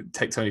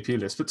 take Tony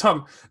Pulis. But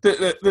Tom,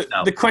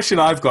 the question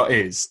I've got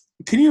is,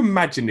 can you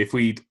imagine if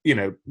we'd,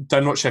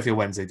 done what Sheffield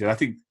Wednesday did? I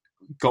think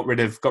got rid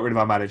of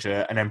our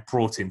manager and then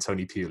brought in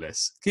Tony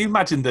Pulis. Can you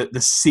imagine the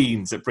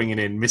scenes at bringing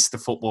in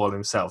Mr. Football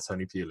himself,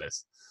 Tony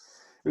Pulis?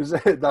 It was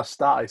that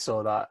start I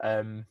saw that.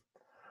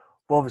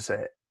 What was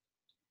it?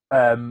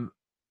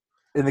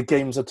 In the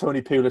games that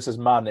Tony Pulis has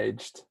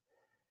managed,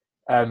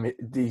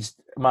 there's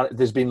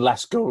been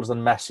less goals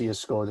than Messi has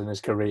scored in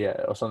his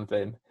career or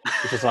something.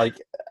 It's just like,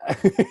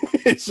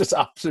 it's just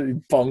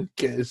absolutely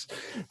bonkers.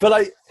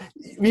 But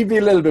we'd be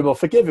a little bit more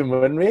forgiving,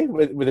 wouldn't we?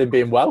 With him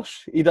being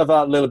Welsh, he'd have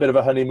that little bit of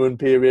a honeymoon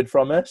period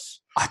from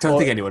us. I don't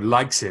think anyone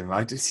likes him.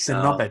 He's a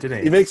knobhead, isn't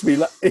he? He makes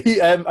me.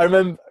 I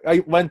remember I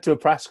went to a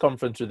press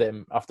conference with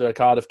him after a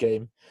Cardiff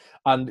game,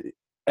 and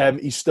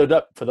he stood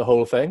up for the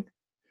whole thing.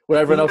 Where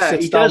everyone else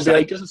sits down.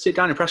 He doesn't sit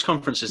down in press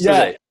conferences,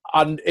 does he?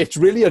 And it's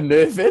really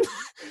unnerving.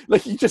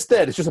 Like, he just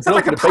did. It's just a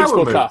bloke in a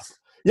baseball cap.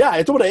 Yeah,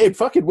 I don't want to. It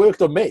fucking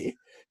worked on me.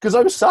 Because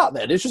I was sat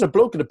there and it's just a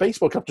bloke in a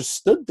baseball cap just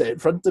stood there in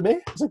front of me.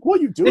 I was like, what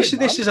are you doing,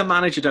 This is a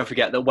manager, don't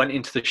forget, that went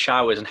into the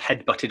showers and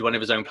headbutted one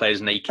of his own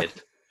players naked.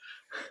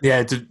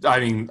 Yeah,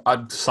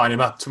 I'd sign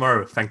him up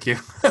tomorrow, thank you.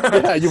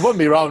 Yeah, you want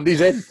me round,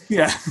 he's in.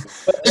 Yeah.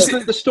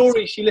 The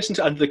stories, you listen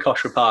to Under the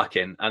Cosh for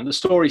Parking, and the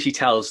stories he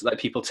tells, like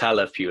people tell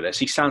of Pulis,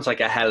 he sounds like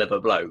a hell of a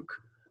bloke.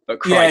 But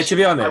Christ, to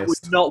be I would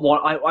honest, not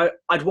want.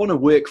 I'd want to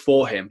work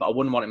for him, but I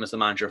wouldn't want him as the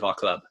manager of our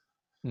club.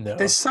 No.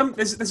 there's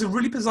a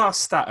really bizarre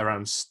stat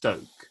around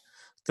Stoke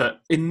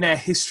that in their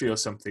history or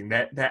something,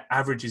 their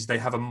averages, they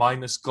have a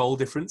minus goal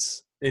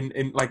difference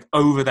in like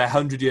over their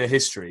 100-year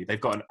history.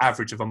 They've got an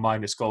average of a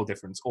minus goal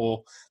difference,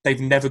 or they've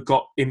never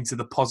got into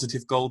the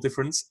positive goal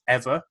difference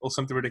ever, or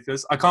something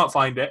ridiculous. I can't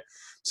find it.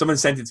 Someone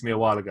sent it to me a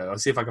while ago. I'll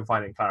see if I can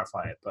find it and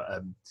clarify it.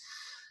 But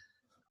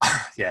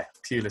yeah,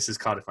 Pulis as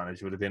Cardiff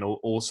manager would have been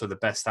also the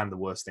best and the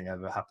worst thing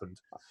ever happened.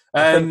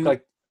 I think,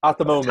 like, at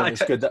the moment,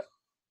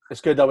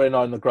 it's good that we're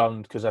not on the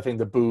ground, because I think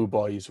the Boo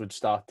Boys would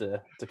start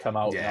to come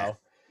out now.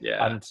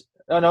 Yeah. And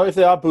I know if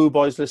there are Boo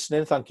Boys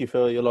listening, thank you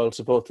for your loyal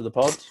support to the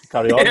pod.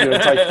 Carry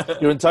on.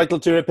 You're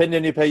entitled to your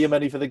opinion. You pay your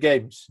money for the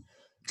games.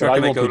 Do you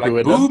reckon they go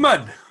like, Boo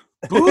man!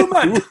 Boo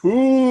man!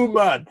 Boo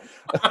man!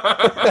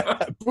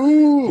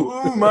 Boo!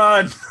 Boo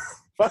man!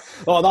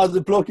 Oh, that was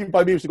the bloke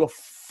by me used to go,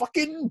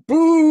 fucking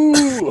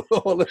boo!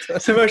 All the time.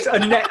 It's the most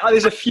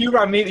there's a few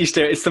around me these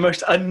days. It's the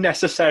most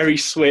unnecessary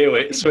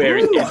swearing in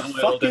the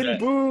world. Fucking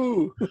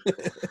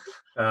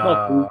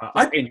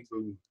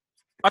boo!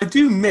 I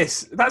do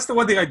miss. That's the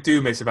one thing I do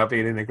miss about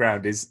being in the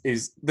ground is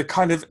the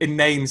kind of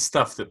inane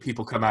stuff that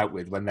people come out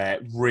with when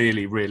they're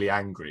really, really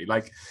angry.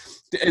 Like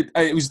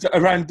it was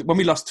around when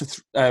we lost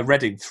to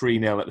Reading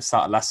 3-0 at the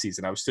start of last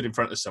season. I was stood in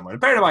front of someone.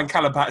 And bear in mind,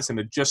 Callum Patterson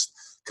had just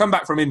come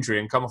back from injury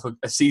and come off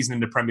a season in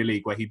the Premier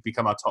League where he'd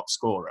become our top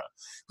scorer.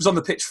 He was on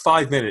the pitch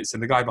 5 minutes,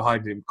 and the guy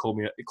behind him called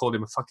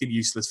him a fucking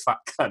useless fat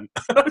cunt.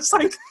 And I was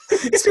like,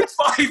 it's been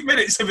 5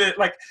 minutes of it,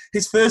 like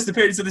his first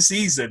appearance of the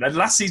season, and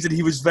last season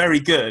he was very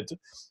good,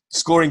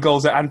 scoring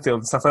goals at Anfield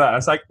and stuff like that. I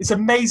was like, it's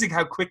amazing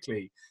how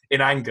quickly,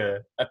 in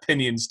anger,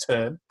 opinions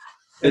turn.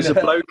 There's a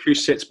bloke who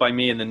sits by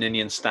me in the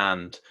Ninian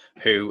stand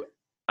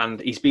and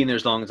he's been there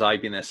as long as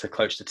I've been there, so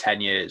close to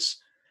 10 years.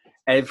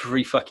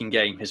 Every fucking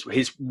game,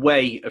 his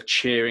way of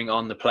cheering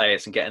on the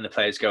players and getting the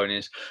players going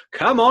is,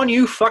 come on,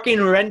 you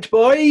fucking rent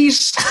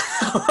boys!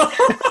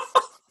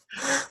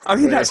 I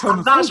mean, that's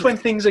when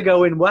things are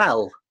going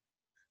well.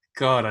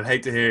 God, I'd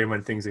hate to hear him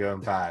when things are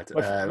going bad.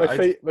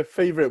 My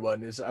favourite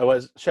one is I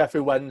was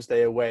Sheffield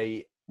Wednesday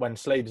away when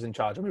Slade was in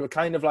charge, and we were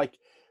kind of like,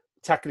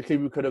 technically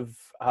we could have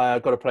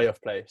got a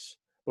playoff place,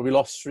 but we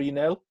lost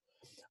 3-0,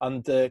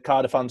 and the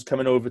Cardiff fans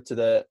coming over to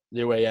the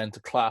away end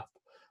to clap,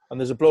 and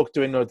there's a bloke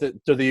doing the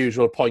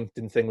usual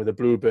pointing thing with the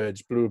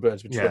bluebirds,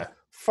 which is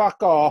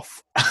fuck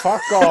off,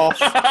 fuck off,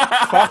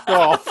 fuck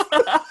off.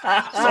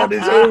 It's on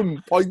his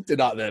own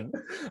pointing at them.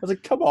 I was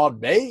like, come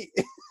on, mate.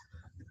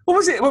 What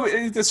was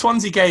it? The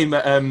Swansea game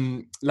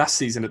last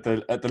season at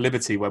the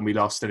Liberty when we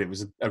lost, and it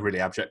was a really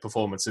abject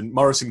performance. And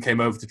Morrison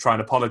came over to try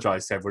and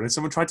apologise to everyone, and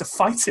someone tried to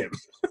fight him.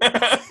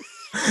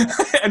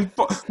 And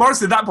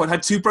Morrison at that point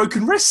had 2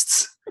 broken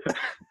wrists.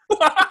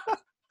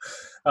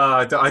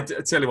 I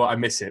tell you what, I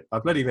miss it. I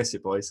bloody miss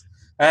it, boys.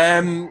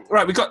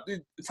 Right, we've got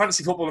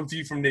fantasy football and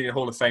view from the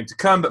Hall of Fame to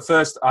come, but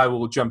first I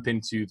will jump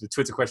into the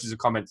Twitter questions and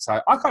comments.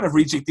 I kind of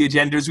rejigged the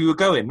agenda as we were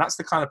going. That's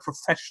the kind of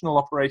professional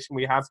operation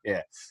we have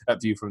here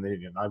at View from the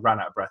Union. I ran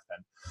out of breath then.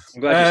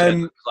 I'm glad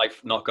you said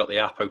I've not got the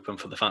app open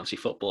for the fantasy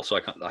football, so I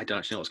don't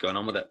actually know what's going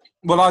on with it.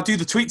 Well, I'll do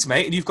the tweets,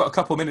 mate, and you've got a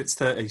couple of minutes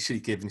to... You should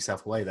have given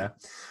yourself away there.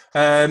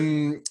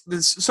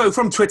 So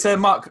from Twitter,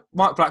 Mark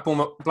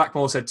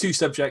Blackmore said 2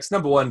 subjects.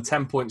 Number 1,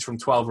 10 points from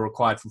 12 are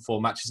required from 4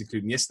 matches,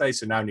 including yesterday,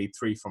 so now need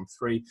 3 from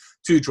 3.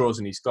 2 draws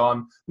and he's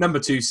gone. Number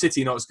 2,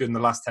 City not as good in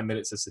the last 10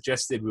 minutes as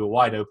suggested. We were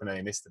wide open and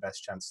they missed the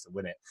best chance to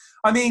win it.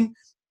 I mean,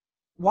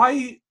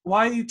 why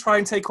try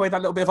and take away that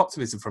little bit of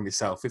optimism from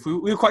yourself? If we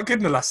were quite good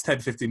in the last 10,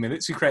 15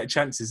 minutes, we created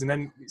chances, and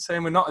then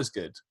saying we're not as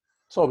good.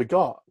 That's all we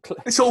got.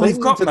 It's all we've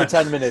got, to man. the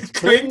 10 minutes.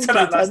 Cling to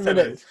that last 10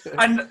 minutes.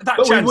 And that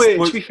but chance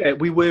to be fair,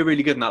 we were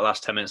really good in that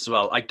last 10 minutes as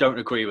well. I don't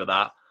agree with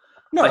that.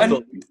 No, I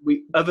thought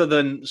we, other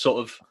than sort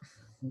of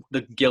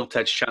the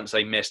gilt-edged chance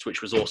they missed,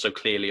 which was also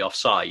clearly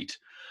offside,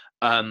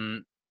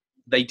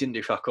 they didn't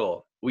do fuck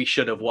all. We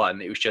should have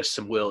won. It was just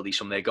some worldies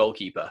from their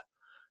goalkeeper.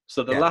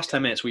 So the last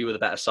 10 minutes, we were the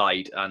better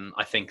side, and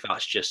I think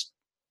that's just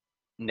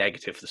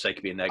negative for the sake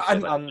of being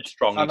negative. I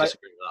strongly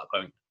disagree with that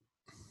point.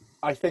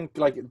 I think,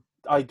 like,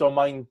 I don't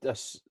mind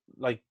us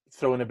like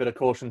throwing a bit of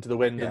caution to the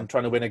wind and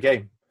trying to win a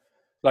game.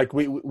 Like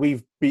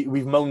we've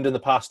moaned in the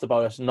past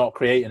about us not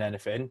creating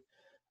anything,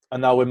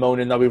 and now we're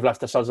moaning that we've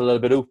left ourselves a little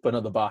bit open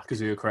at the back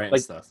because we were creating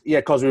stuff. Yeah,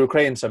 because we were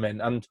creating something,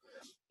 and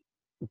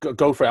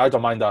go for it. I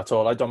don't mind that at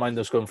all. I don't mind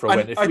us going for a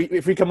win.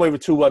 If we come away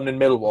with 2-1 in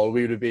Millwall,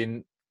 we would have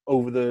been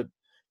over the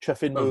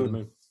chuffing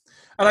moon.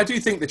 And I do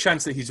think the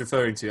chance that he's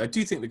referring to, I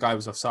do think the guy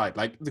was offside.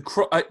 Like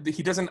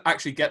he doesn't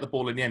actually get the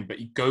ball in the end, but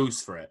he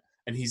goes for it,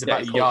 and he's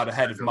about a yard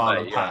ahead of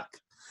Marlon Pack.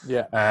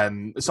 Yeah.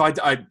 So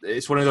I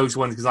it's one of those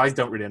ones because I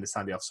don't really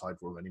understand the offside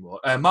rule anymore.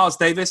 Miles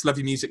Davis, love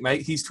your music,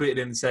 mate. He's tweeted in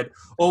and said,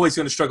 always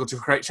going to struggle to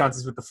create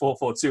chances with the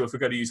 4-4-2 if we're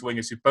going to use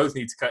wingers who both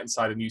need to cut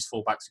inside and use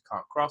fullbacks who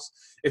can't cross.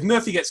 If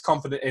Murphy gets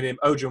confident in him,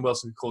 Ojo and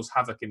Wilson can cause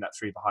havoc in that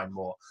 3 behind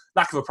more.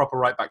 Lack of a proper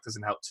right back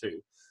doesn't help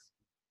too.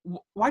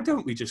 why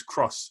don't we just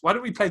cross? Why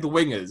don't we play the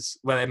wingers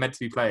where they're meant to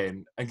be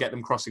playing and get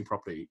them crossing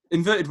properly?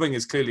 Inverted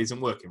wingers clearly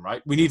isn't working,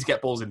 right? We need to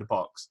get balls in the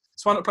box.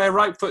 So why not play a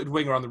right-footed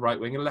winger on the right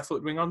wing and a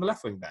left-footed winger on the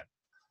left wing then?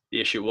 The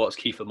issue was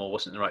Kiefer Moore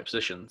wasn't in the right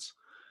positions.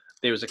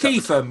 There was a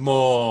Kiefer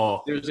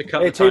Moore. There was a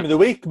couple Hey, of team times, of the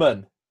week,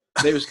 man.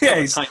 there was a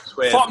couple of times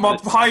where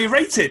FOTMOB high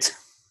rated.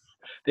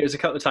 there was a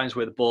couple of times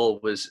where the ball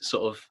was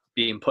sort of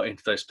being put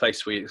into those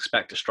places where you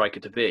expect a striker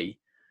to be,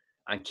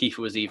 and Kiefer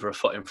was either a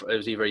foot in front, it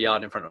was either a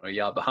yard in front or a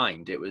yard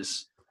behind. It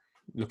was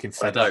Looking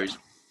one fed of up. those.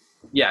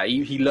 Yeah,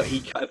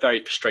 he cut a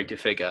very frustrated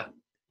figure.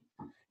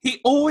 He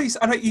always,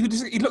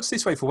 he looks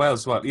this way for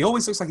Wales as well. He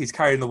always looks like he's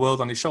carrying the world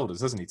on his shoulders,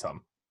 doesn't he,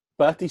 Tom?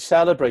 But he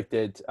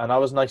celebrated, and that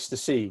was nice to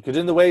see. Because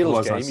in the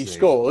Wales game, he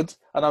scored,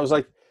 and I was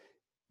like,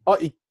 oh,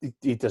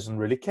 he doesn't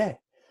really care.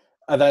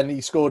 And then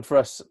he scored for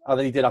us, and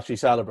then he did actually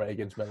celebrate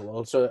against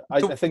Millwall. So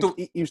I think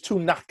he was too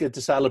knackered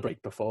to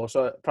celebrate before,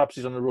 so perhaps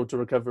he's on the road to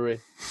recovery.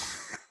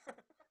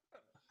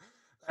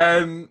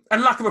 And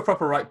lack of a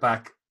proper right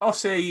back.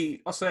 Osei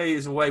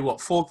is away, what,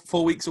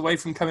 4 weeks away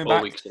from coming back?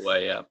 4 weeks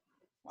away, yeah.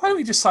 Why don't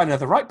we just sign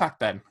another right back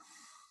then?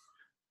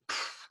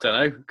 Don't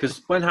know,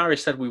 because when Harry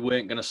said we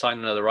weren't going to sign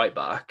another right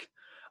back,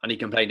 and he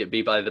complained it'd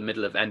be by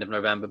the end of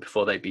November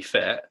before they'd be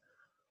fit.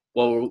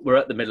 Well, we're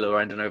at the middle or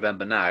end of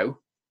November now,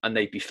 and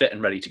they'd be fit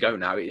and ready to go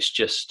now. It's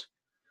just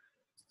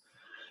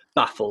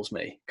baffles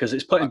me because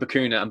it's putting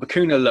Bakuna, and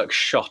Bakuna looks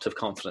shot of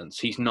confidence.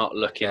 He's not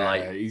looking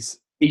like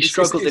he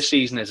struggled this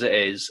season as it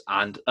is,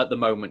 and at the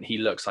moment he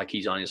looks like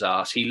he's on his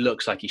arse. He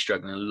looks like he's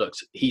struggling. And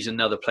he's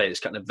another player that's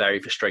kind of very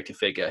frustrated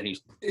figure, and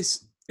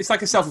It's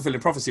like a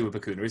self-fulfilling prophecy with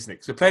Bakuna, isn't it?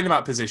 Because we're playing him out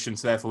of position,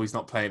 so therefore he's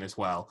not playing as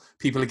well.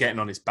 People are getting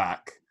on his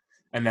back,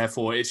 and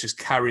therefore it's just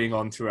carrying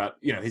on throughout.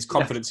 You know, his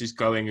confidence is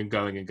going and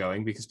going and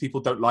going because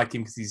people don't like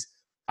him because he's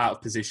out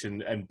of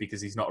position and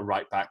because he's not a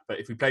right back. But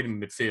if we played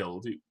him in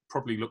midfield, it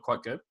probably look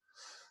quite good.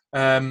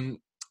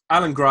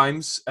 Alan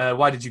Grimes,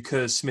 why did you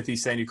curse Smithy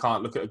saying you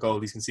can't look at a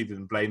goal he's conceded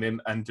and blame him?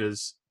 And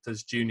does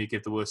Junior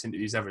give the worst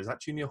interviews ever? Is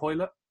that Junior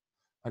Hoylett?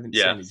 I didn't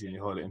see any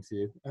Junior Hoylett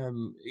interview.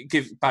 He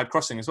gives bad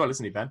crossing as well,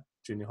 isn't he, Ben?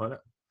 Junior Hoylett.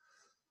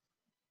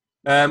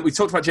 We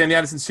talked about Jamie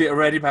Anderson's tweet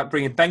already about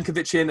bringing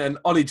Benkovic in, and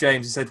Ollie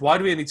James said, why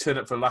do we only turn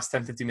up for the last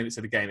 10-15 minutes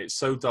of the game? It's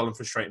so dull and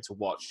frustrating to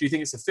watch. Do you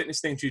think it's a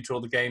fitness thing due to all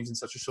the games in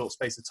such a short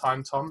space of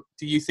time, Tom?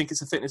 Do you think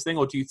it's a fitness thing,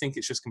 or do you think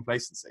it's just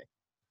complacency?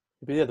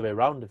 It'd be the other way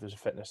around if it was a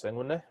fitness thing,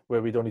 wouldn't it?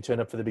 Where we'd only turn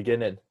up for the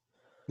beginning.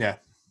 Yeah.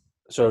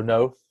 So,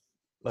 no,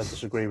 I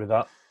disagree with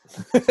that.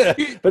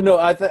 But no,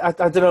 I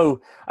don't know.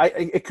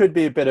 It could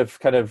be a bit of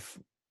kind of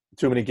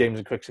too many games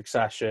in quick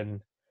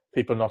succession,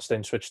 people not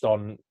staying switched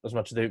on as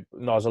much as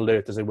not as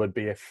alert as they would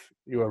be if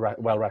you were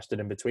well rested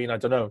in between. I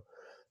don't know.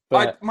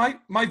 But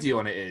my view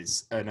on it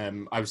is,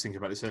 and I was thinking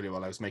about this earlier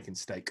while I was making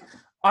steak.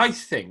 I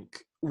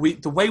think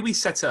the way we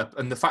set up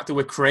and the fact that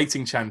we're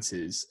creating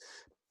chances,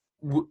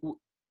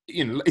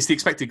 it's the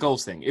expected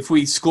goals thing. If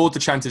we scored the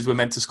chances we're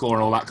meant to score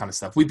and all that kind of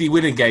stuff, we'd be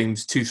winning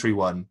games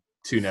 2-3-1,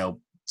 2-0,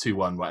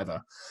 2-1,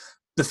 whatever.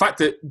 The fact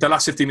that the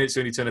last 15 minutes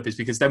only turn up is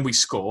because then we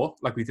score,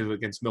 like we did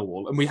against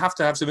Millwall, and we have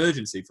to have some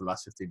urgency for the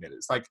last 15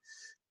 minutes. Like,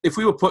 if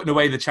we were putting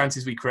away the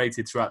chances we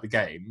created throughout the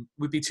game,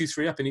 we'd be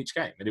 2-3 up in each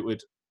game, and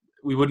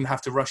we wouldn't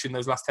have to rush in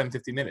those last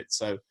 10-15 minutes.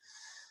 So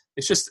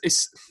it's just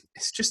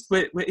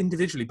we're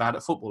individually bad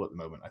at football at the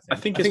moment. I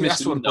think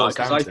that's what it boils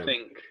down to. I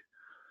think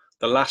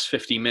the last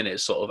 15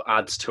 minutes sort of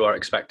adds to our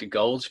expected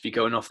goals if you're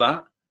going off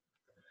that.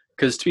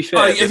 Because to be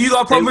fair, have you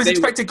got a problem with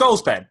expected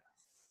goals, Ben?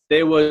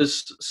 There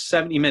was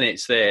 70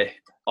 minutes there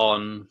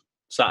on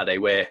Saturday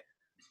where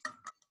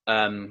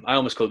I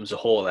almost called him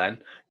Zahor then.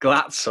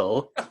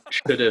 Glatzel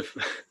should have...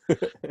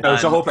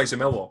 Zahor plays in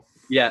Millwall.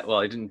 Yeah,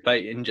 well, he didn't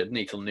play injured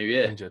until New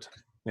Year. Injured,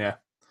 yeah.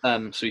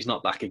 So he's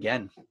not back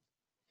again.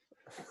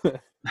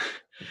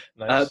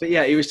 Nice. But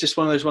yeah, it was just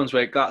one of those ones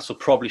where Glatzel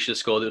probably should have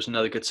scored. There was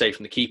another good save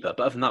from the keeper.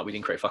 But other than that, we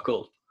didn't create fuck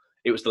all.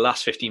 It was the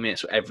last 15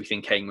 minutes where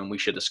everything came and we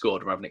should have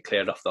scored and we're having it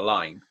cleared off the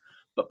line.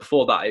 But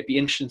before that, it'd be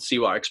interesting to see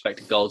what our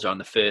expected goals are in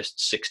the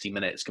first 60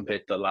 minutes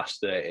compared to the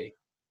last 30.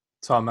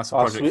 Tom, that's a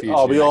project for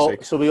you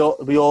next week.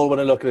 We all want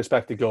to look at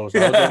expected goals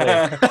now,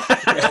 don't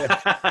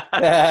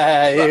we?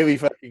 Here we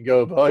fucking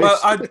go, boys.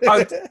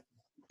 Well,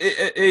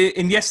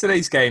 in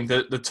yesterday's game,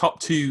 the top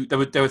two, there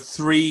were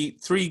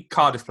three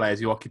Cardiff players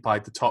who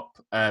occupied the top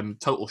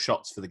total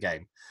shots for the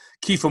game.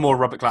 Kiefer Moore,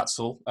 Robert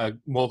Glatzel.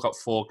 Moore got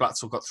 4,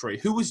 Glatzel got 3.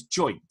 Who was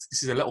joint?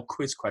 This is a little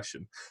quiz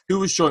question. Who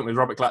was joint with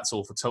Robert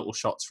Glatzel for total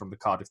shots from the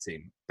Cardiff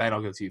team? Ben,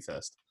 I'll go to you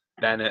first.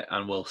 Bennett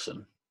and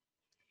Wilson.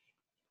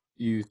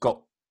 You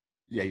got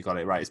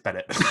it right. It's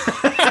Bennett.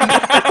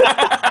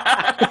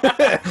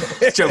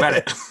 Joe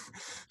Bennett.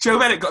 Joe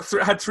Bennett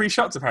had 3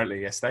 shots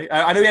apparently yesterday.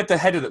 I know he had the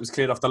header that was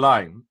cleared off the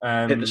line.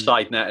 Hit the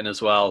side netting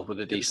as well with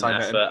a decent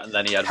effort, and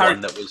then he had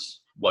one that was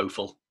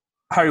woeful.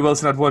 Harry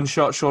Wilson had 1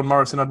 shot. Sean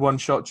Morrison had 1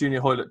 shot.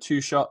 Junior Hoylett 2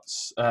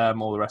 shots.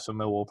 All the rest were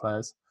Millwall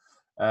players.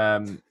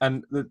 And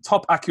the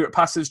top accurate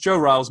passers: Joe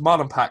Riles,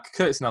 Marlon Pack,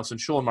 Curtis Nelson,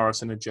 Sean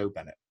Morrison, and Joe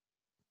Bennett.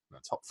 The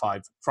top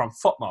 5 from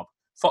FOTMOB.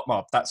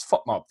 FOTMOB. That's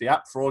FOTMOB, the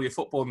app for all your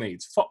football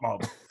needs.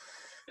 FOTMOB.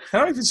 They're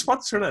not even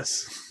sponsoring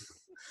us.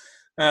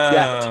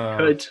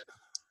 Good.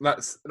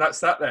 That's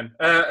that then.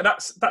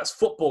 That's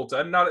football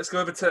done. Now let's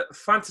go over to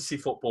fantasy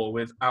football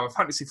with our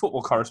fantasy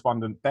football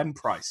correspondent, Ben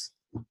Price.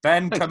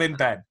 Ben, come in,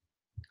 Ben.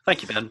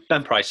 Thank you, Ben.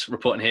 Ben Price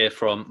reporting here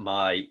from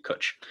my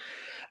couch.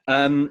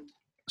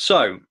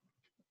 So, Is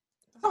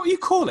that what you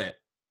call it?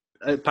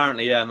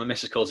 apparently, yeah, my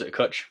missus calls it a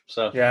couch.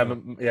 So Yeah,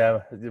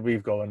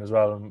 we've got one as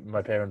well in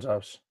my parents'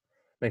 house.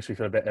 Makes me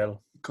feel a bit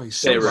ill. God, you're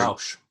so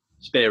Welsh.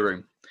 Spare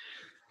room.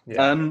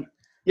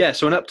 Yeah.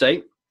 So an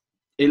update.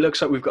 It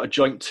looks like we've got a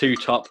joint 2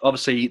 top.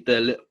 Obviously,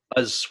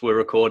 as we're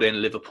recording,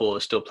 Liverpool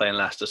is still playing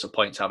Leicester, so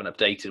points haven't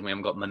updated. And we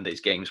haven't got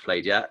Monday's games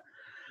played yet.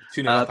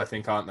 2-0 up, I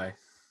think, aren't they?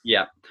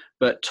 Yeah.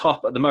 But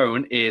top at the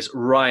moment is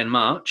Ryan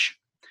March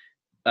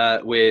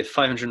with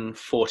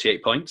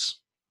 548 points.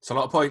 It's a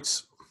lot of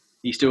points.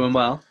 He's doing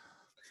well.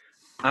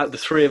 Out of the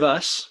 3 of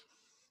us,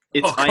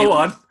 Go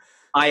on.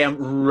 I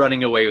am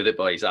running away with it,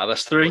 boys. Out of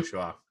us 3, Sure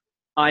you are.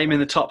 I am in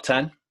the top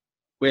 10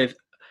 with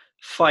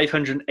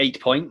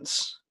 508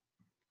 points.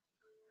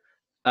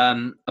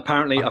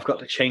 Apparently, I've got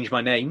to change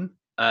my name.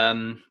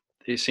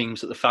 It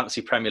seems that the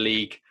Fantasy Premier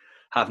League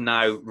have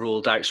now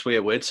ruled out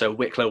Swearwood, so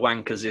Wicklow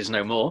Wankers is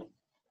no more.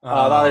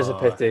 Oh, that is a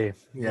pity.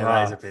 Yeah,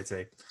 that is a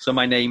pity. So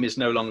my name is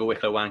no longer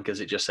Wicklow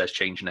Wankers. It just says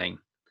change name.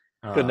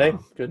 Good name.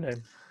 Good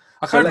name.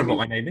 I can't remember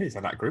what my name is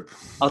in that group.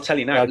 I'll tell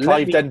you now.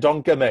 Clive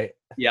Dendoncker, mate.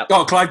 Yeah.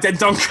 Oh, Clive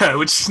Dendoncker,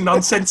 which is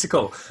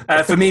nonsensical.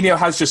 Firmino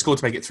has just scored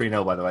to make it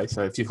 3-0, by the way.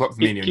 So if you've got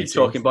Firmino, Keep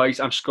talking, boys.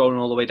 I'm scrolling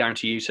all the way down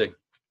to you 2.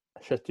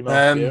 Shut your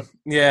mouth.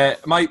 Yeah,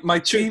 my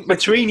team.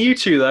 Between you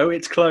 2, though,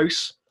 it's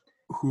close.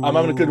 I'm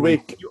having a good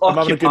week. You I'm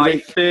having a good occupy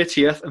week.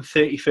 30th and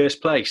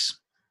 31st place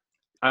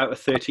out of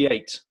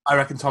 38. I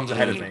reckon Tom's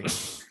ahead of me.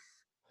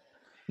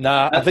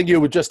 Nah, I think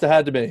you were just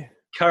ahead of me.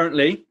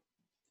 Currently,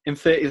 in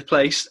 30th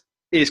place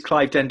is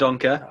Clive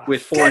Dendoncker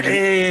with Get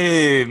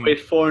him!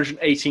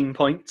 418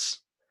 points.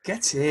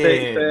 Get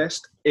him!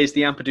 31st is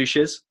the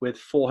Ampadouches with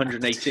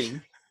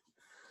 418.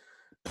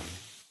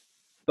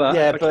 But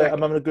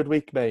I'm having a good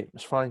week, mate.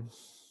 It's fine.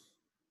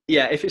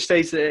 Yeah, if it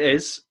stays as it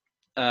is,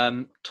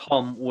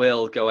 Tom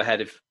will go ahead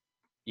of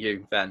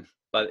you, Ben.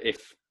 But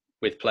if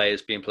with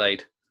players being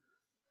played,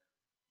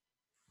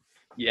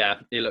 yeah,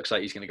 it looks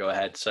like he's going to go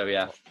ahead. So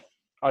yeah,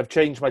 I've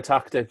changed my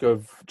tactic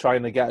of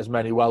trying to get as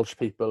many Welsh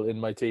people in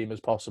my team as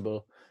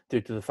possible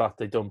due to the fact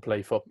they don't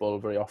play football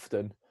very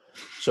often.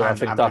 So I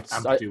think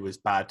Ampadu was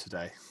bad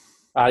today.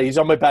 He's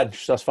on my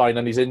bench. That's fine,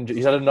 and he's injured.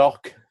 He's had a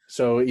knock,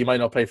 so he might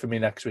not play for me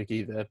next week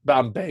either. But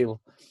I'm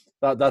Bale.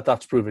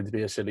 That's proven to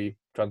be a silly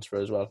transfer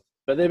as well.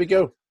 But there we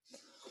go.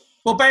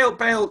 Well, Bale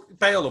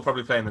will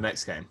probably play in the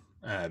next game.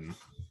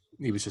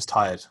 He was just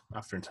tired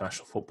after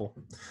international football.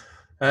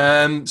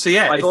 So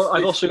yeah, I've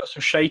also got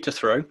some shade to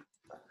throw.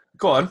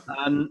 Go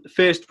on.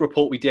 First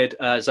report we did,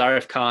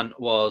 Zarif Khan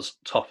was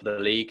top of the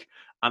league,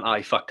 and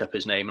I fucked up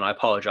his name, and I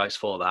apologise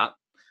for that.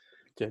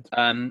 Did.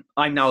 I'm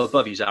now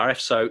above you, Zarif,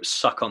 so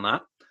suck on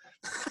that.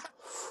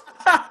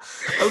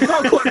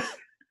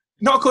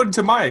 Not according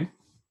to mine.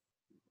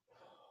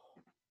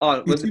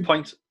 Oh, with the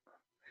point.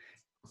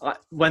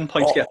 When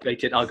points get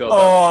updated, I'll go.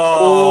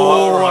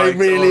 I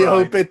really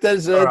hope it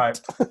doesn't. All right.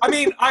 I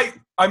mean,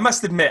 I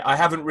must admit, I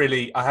haven't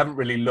really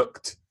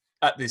looked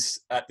at this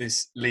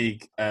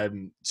league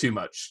too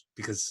much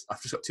because I've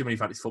just got too many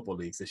fantasy football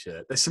leagues this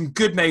year. There's some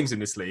good names in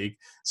this league.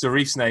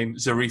 Zarif's name,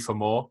 Zarifa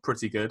Moore,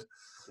 pretty good.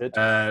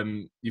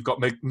 You've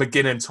got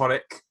McGinn and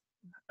Tonic,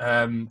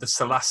 the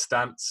Celeste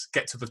Dance,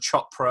 Get to the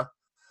Chopra,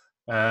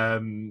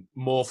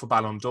 Moore for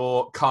Ballon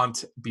d'Or,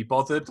 Can't be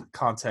bothered,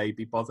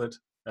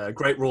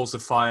 Great Rules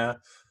of Fire,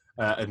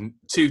 and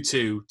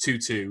 2-2,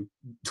 2-2,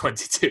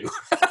 22.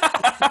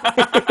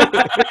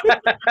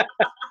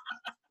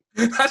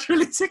 That's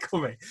really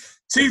tickled me.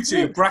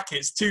 2-2,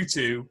 brackets,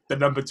 2-2, the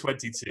number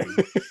 22.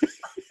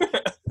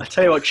 I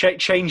tell you what,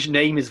 change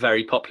name is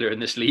very popular in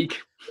this league.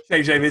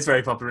 Change name is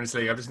very popular in this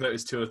league. I've just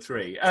noticed 2 or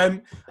 3.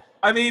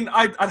 I mean,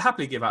 I'd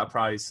happily give out a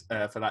prize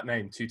for that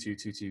name,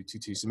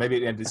 2-2-2-2-2-2. So maybe at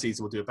the end of the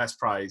season, we'll do a best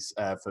prize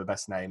for the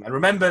best name. And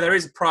remember, there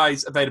is a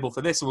prize available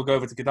for this, and we'll go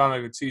over to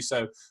Gadano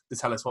Gattuso to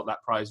tell us what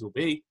that prize will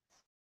be.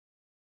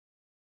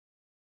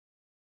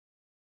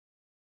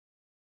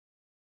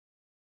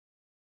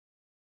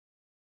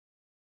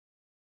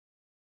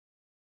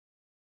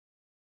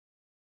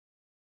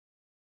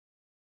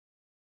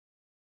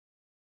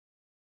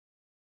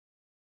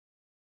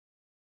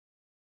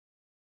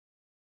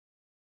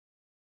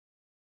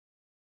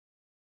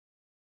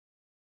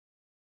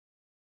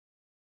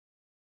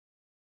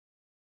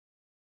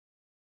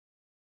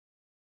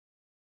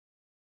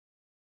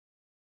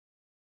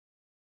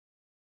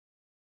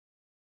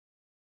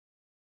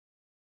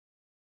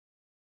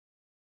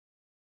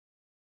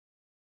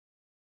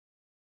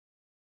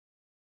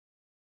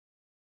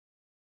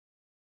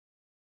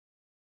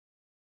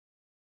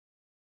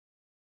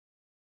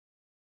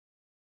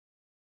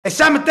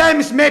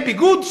 Sometimes may be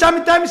good,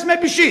 sometimes may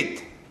be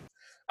shit.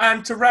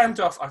 And to round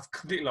off, I've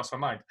completely lost my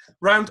mind.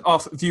 Round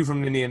off View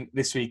from Ninian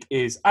this week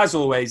is, as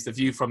always, the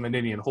View from the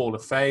Ninian Hall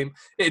of Fame.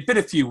 It had been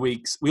a few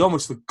weeks. We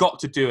almost forgot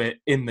to do it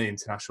in the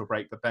international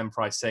break, but Ben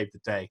Price saved the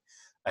day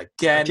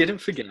again. I didn't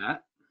forget.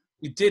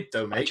 You did,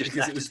 though, mate, I just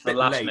because left it was it a to the bit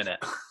last late.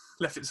 minute.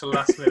 Left it to the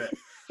last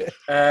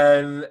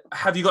minute.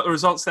 Have you got the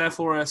results there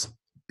for us,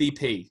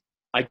 BP?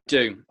 I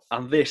do.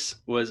 And this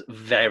was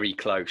very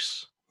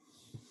close.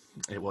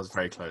 It was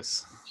very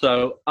close.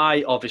 So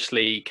I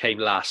obviously came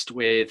last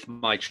with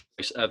my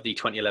choice of the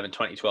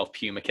 2011-2012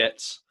 Puma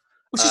kits.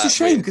 Which is a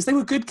shame, because they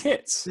were good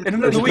kits. In was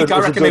another a week, good- I it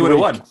was a reckon they good would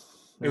have week. won.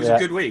 It was a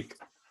good week.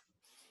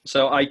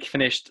 So I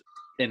finished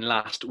in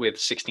last with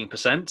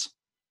 16%.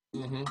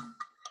 Mm-hmm.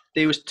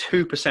 There was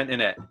 2%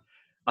 in it.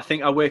 I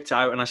think I worked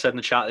out, and I said in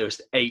the chat there was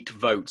 8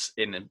 votes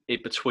in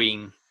it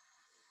between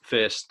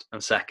first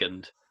and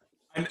second.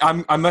 And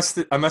I must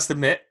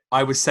admit,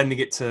 I was sending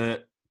it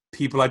to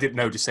people I didn't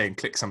know, just saying,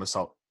 click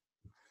somersault.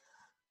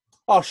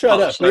 Oh, shut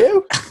Oh, up, so- were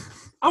you?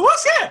 I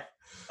was, yeah.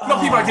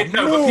 Not people I didn't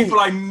know, but people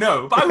I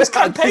know. But I was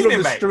People on campaigning,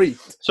 the mate. street.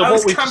 So I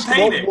was what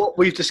campaigning.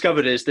 we've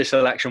discovered is this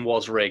election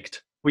was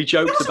rigged. We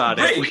joked wasn't about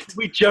it. rigged.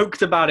 We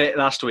joked about it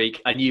last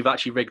week, and you've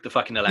actually rigged the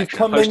fucking You've election.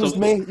 Cummings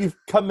me. You've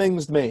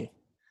Cummings me.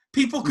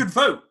 People could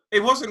vote.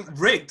 It wasn't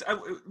rigged.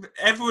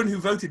 Everyone who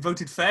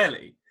voted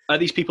fairly. Are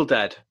these people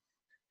dead?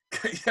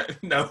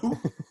 No.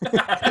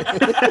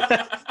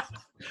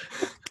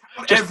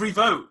 Count every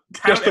vote.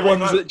 Count Just the every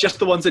ones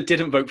vote. that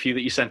didn't vote for you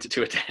that you sent it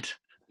to are dead.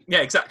 Yeah,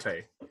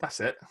 exactly. That's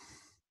it.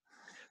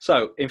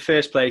 So, in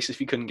first place,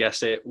 if you couldn't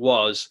guess it,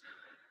 was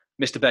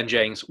Mr. Ben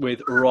James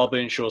with Rob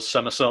Earnshaw's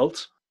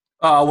Somersault,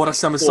 Oh, what a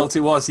somersault it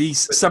was. He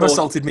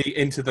somersaulted me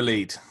into the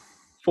lead.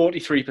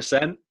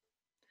 43%.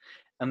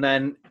 And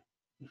then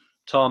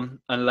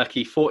Tom,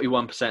 unlucky,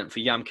 41% for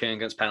Yam Kern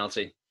against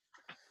penalty.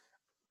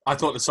 I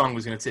thought the song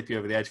was going to tip you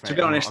over the edge, mate. To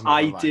be honest,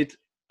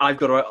 I've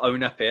got to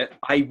own up it.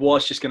 I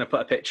was just going to put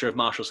a picture of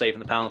Marshall saving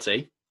the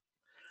penalty.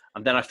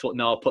 And then I thought,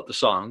 no, I'll put the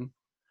song.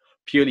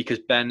 Purely because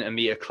Ben and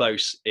me are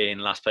close in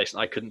last place,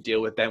 and I couldn't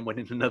deal with Ben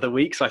winning another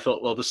week. So I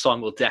thought, well, the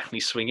song will definitely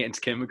swing it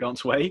into Kim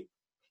McGaunt's way.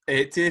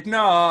 It did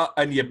not,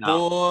 and your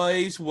No.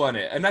 boys won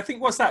it. And I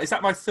think, what's that? Is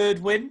that my third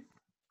win?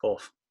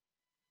 Fourth.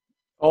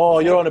 Oh,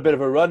 you're on a bit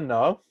of a run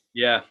now.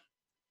 Yeah.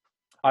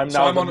 I'm So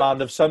now I'm the on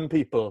man of some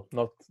people,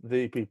 not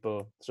the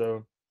people.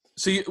 So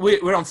So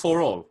we're on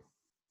 4-all,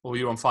 or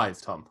you're on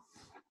 5, Tom?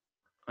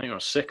 I think you're on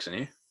 6, aren't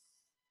you?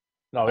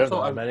 no, we haven't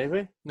thought done that many, have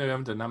we? No, we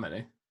haven't done that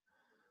many.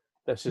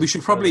 This We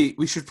should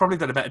probably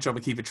done a better job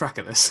of keeping track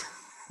of this.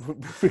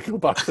 we go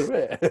back to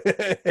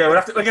it. Yeah, we'll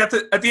have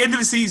to, at the end of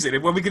the season,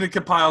 when we're going to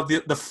compile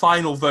the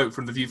final vote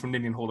from the View from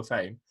Ninian Hall of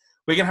Fame,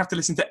 we're going to have to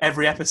listen to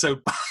every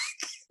episode back.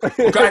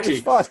 It's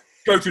actually, fine.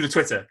 Go through the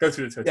Twitter.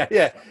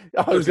 Yeah.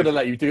 I was going to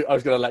let you do. I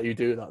was going to let you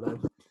do that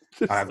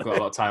then. I've got a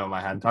lot of time on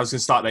my hand. I was going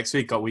to start next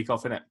week. Got a week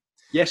off, innit?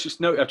 Yes,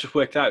 no, I've just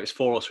worked out. It's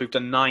 4, so we've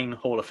done 9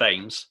 Hall of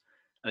Fames,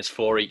 and it's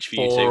 4 each for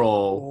you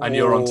 4-all, and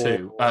you're on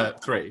 2.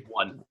 3.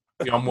 1.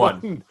 You're on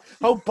 1.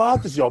 How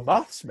bad is your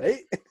maths,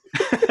 mate?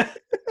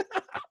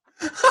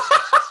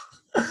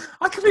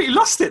 I completely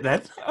lost it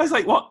then. I was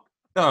like, what?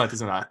 Oh, it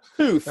doesn't matter.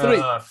 2, 3,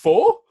 Uh,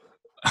 4.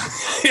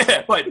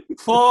 Yeah, wait.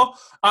 4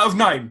 out of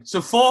 9.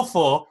 So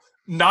 4,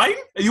 9?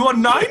 Are you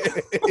on 9?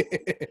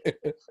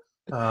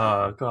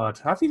 Oh, God.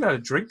 Have you had a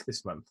drink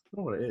this month? I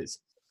don't know what it is.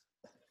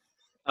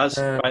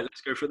 Right,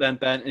 let's go for it then,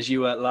 Ben. As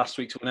you were last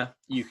week's winner,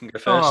 you can go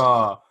first.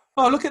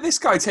 Oh, look at this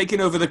guy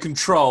taking over the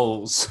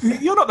controls.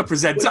 You're not the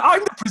presenter.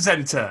 I'm the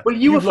presenter. Well,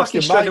 you You've were lost fucking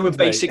your struggling mind, with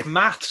mate. basic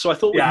maths, so I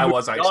thought Yeah, I we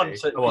was moved on, actually.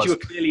 so- I was. you were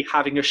clearly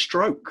having a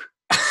stroke.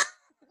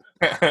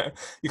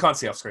 You can't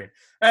see off screen.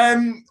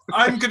 I'm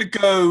going to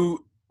go...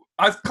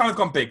 I've kind of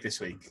gone big this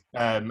week.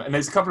 And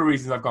there's a couple of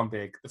reasons I've gone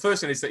big. The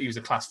first one is that he was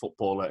a class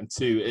footballer. And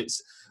 2,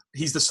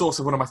 he's the source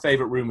of one of my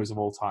favourite rumours of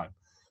all time.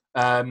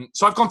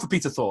 So I've gone for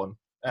Peter Thorne.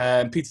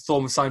 Peter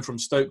Thorne was signed from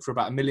Stoke for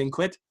about £1 million.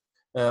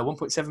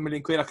 1.7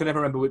 million quid. I can never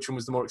remember which one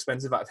was the more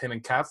expensive out of him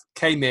and Cav.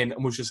 Came in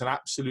and was just an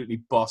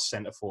absolutely boss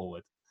centre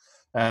forward.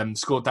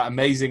 Scored that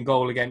amazing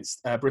goal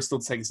against Bristol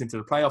to take us into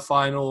the playoff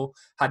final.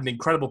 Had an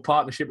incredible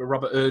partnership with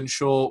Robert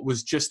Earnshaw.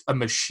 Was just a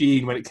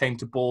machine when it came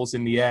to balls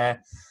in the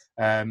air.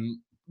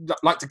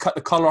 Liked to cut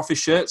the collar off his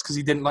shirts because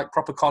he didn't like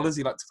proper collars.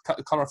 He liked to cut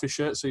the collar off his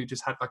shirt, so he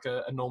just had like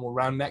a normal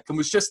round neck. And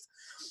was just,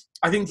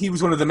 I think he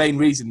was one of the main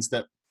reasons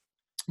that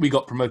we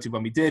got promoted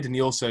when we did, and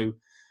he also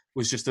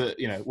was just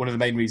one of the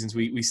main reasons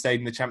we stayed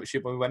in the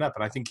Championship when we went up.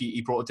 And I think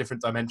he brought a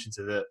different dimension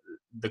to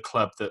the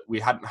club that we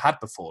hadn't had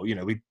before. You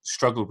know, we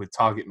struggled with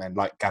target men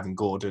like Gavin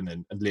Gordon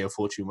and Leo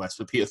Fortune West,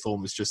 but Peter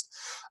Thorne was just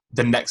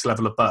the next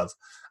level above.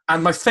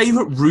 And my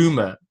favourite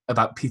rumour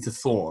about Peter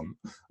Thorne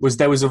was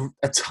there was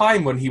a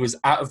time when he was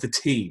out of the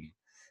team,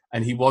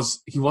 and he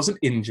wasn't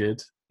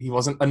injured, he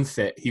wasn't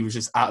unfit, he was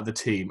just out of the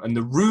team. And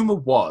the rumour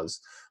was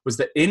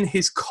that in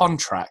his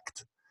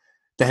contract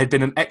there had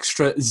been an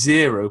extra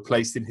 0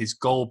 placed in his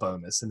goal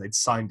bonus, and they'd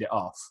signed it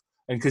off.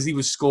 And because he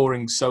was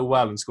scoring so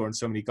well and scoring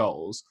so many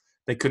goals,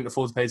 they couldn't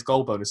afford to pay his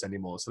goal bonus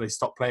anymore, so they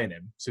stopped playing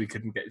him, so he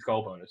couldn't get his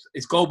goal bonus.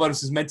 His goal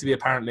bonus is meant to be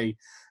apparently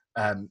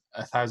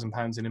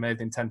 £1,000, and it may have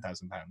been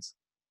 £10,000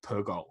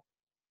 per goal.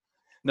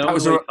 No That one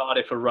was was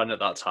Cardiff a run at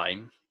that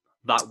time.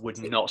 That would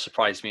not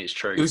surprise me. It's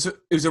true. It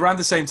was around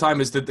the same time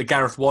as the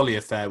Gareth Wally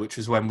affair, which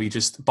was when we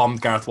just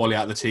bombed Gareth Wally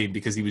out of the team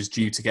because he was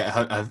due to get,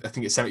 I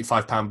think it's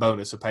 £75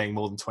 bonus for paying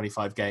more than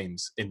 25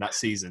 games in that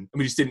season. And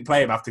we just didn't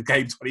play him after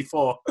game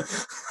 24.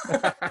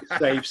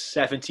 Save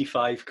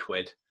 75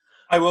 quid.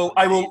 I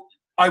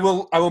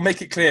will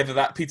make it clear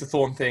that Peter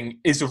Thorne thing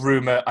is a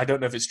rumour. I don't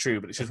know if it's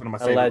true, but it's just one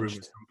of my favourite rumours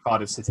from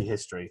Cardiff City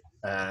history.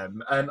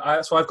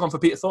 So I've gone for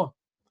Peter Thorne.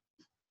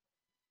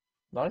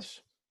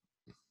 Nice.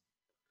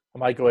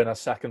 Am I going as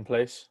second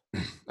place?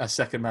 As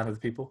second man of the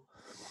people?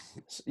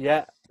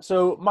 Yeah.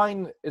 So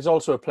mine is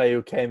also a player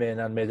who came in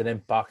and made an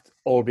impact,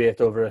 albeit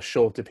over a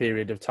shorter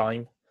period of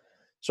time.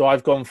 So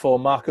I've gone for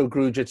Marko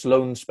Grujic's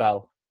loan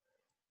spell.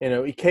 You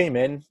know, he came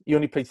in, he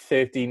only played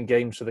 13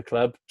 games for the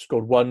club,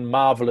 scored one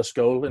marvellous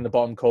goal in the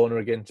bottom corner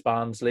against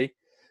Barnsley,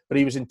 but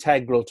he was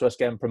integral to us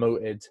getting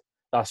promoted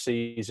that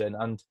season.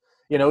 And,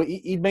 you know,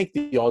 he'd make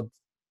the odd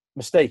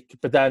mistake,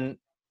 but then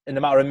in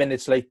a matter of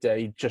minutes later,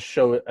 he'd just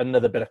show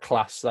another bit of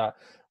class that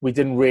we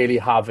didn't really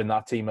have in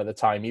that team at the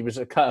time. He was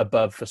a cut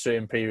above for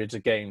certain periods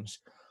of games.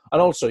 And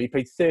also, he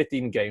played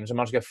 13 games and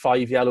managed to get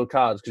 5 yellow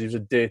cards because he was a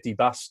dirty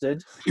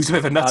bastard. He was a bit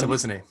of a nutter,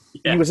 wasn't he?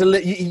 Yeah. He was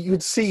you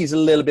could see he's a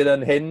little bit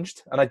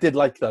unhinged, and I did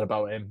like that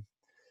about him.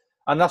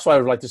 And that's why I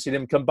would like to see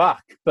him come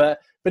back. But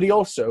he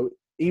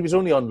was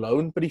only on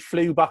loan, but he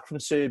flew back from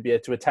Serbia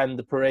to attend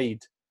the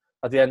parade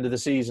at the end of the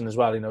season as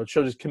well. You know, it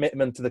showed his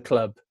commitment to the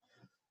club.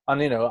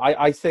 And, you know,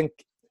 I think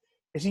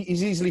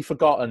he's easily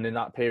forgotten in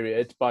that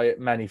period by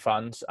many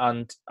fans,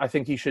 and I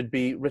think he should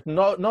be written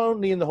not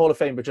only in the Hall of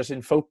Fame but just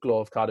in folklore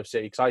of Cardiff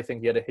City, because I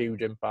think he had a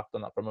huge impact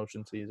on that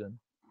promotion season.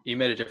 He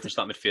made a difference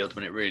to that midfield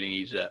when it really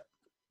needs it.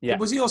 Yeah,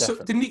 was he also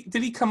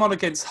did he come on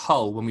against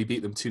Hull when we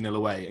beat them 2-0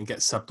 away and get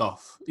subbed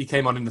off? He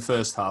came on in the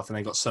first half and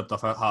then got subbed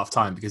off at half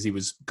time because he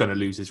was going to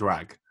lose his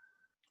rag.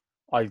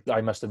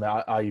 I must admit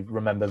I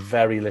remember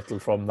very little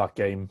from that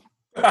game.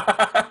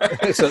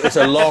 It's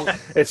a long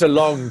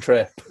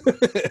trip.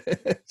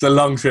 It's a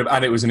long trip,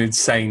 and it was an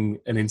insane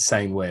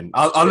win.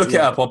 I'll look it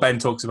up while Ben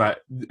talks about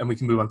it, and we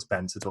can move on to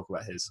Ben to talk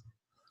about his.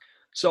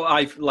 So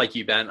like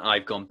you, Ben,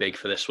 I've gone big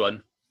for this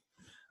one.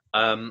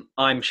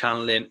 I'm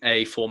channeling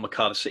a former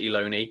Cardiff City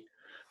loanee,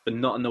 but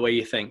not in the way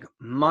you think.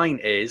 Mine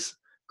is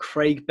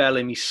Craig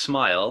Bellamy's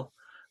smile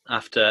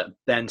after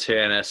Ben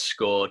Turner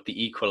scored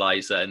the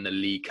equaliser in the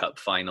League Cup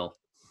final.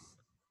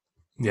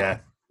 Yeah,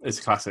 it's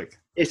a classic.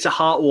 It's a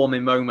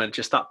heartwarming moment,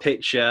 just that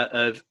picture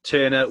of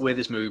Turner with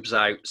his moves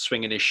out,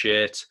 swinging his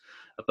shirt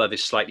above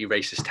his slightly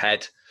racist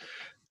head.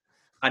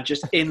 And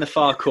just in the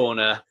far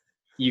corner,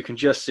 you can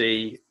just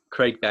see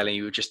Craig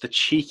Bellamy with just the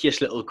cheekiest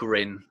little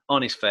grin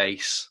on his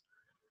face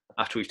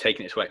after we've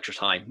taken it to extra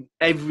time.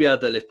 Every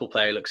other Liverpool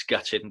player looks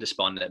gutted and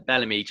despondent.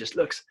 Bellamy just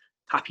looks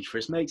happy for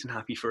his mates and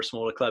happy for a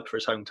smaller club, for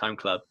his hometown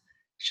club.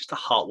 It's just a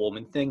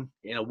heartwarming thing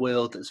in a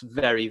world that's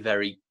very,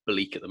 very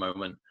bleak at the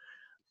moment.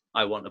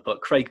 I want to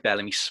put Craig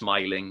Bellamy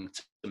smiling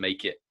to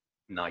make it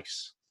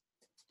nice.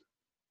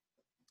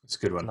 It's a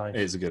good one. Nice.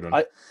 It is a good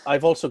one.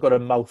 I've also got a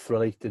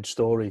mouth-related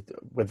story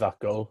with that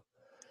goal.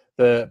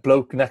 The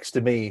bloke next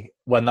to me,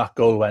 when that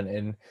goal went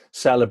in,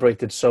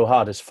 celebrated so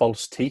hard his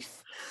false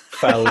teeth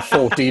fell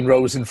 14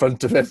 rows in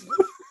front of him.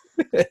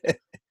 Did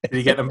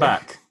he get them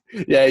back?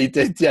 Yeah, he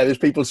did. Yeah, there's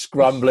people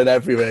scrambling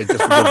everywhere just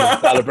because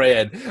of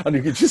celebrating, and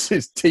you could just see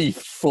his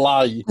teeth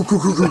fly.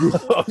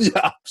 Yeah,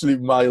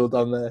 absolute mild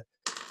on there.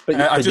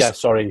 But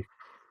sorry.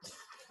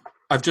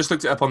 I've just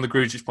looked it up on the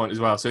Grujic point as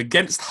well. So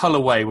against Hull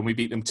away, when we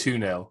beat them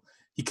 2-0,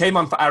 he came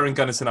on for Aaron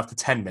Gunnarsson after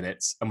 10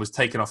 minutes and was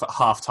taken off at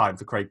half-time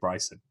for Craig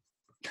Bryson.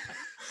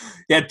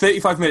 He had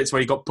 35 minutes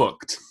where he got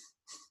booked.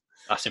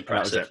 That's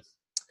impressive.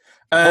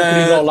 How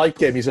can you not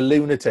like him? He's a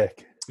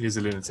lunatic. He is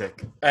a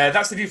lunatic.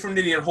 That's the view from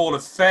Ninian Hall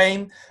of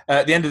Fame.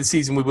 At the end of the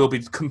season, we will be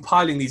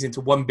compiling these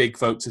into one big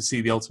vote to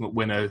see the ultimate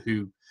winner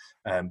who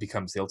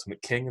becomes the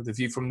ultimate king of the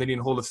View from Ninian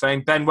Hall of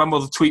Fame. Ben, when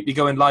will the tweet be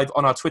going live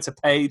on our Twitter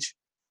page?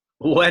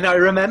 When I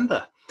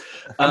remember.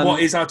 And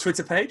what is our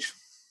Twitter page?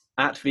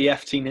 At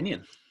VFT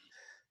Ninian.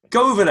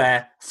 Go over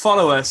there,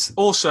 follow us.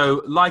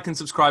 Also, like and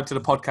subscribe to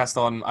the podcast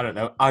on, I don't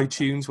know,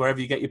 iTunes,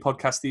 wherever you get your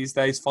podcast these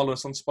days. Follow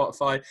us on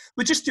Spotify.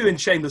 We're just doing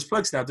shameless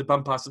plugs now to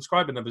bump our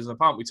subscriber numbers up,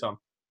 aren't we, Tom?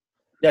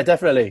 Yeah,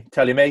 definitely.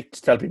 Tell your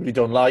mates, tell people you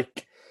don't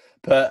like.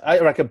 But I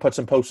reckon put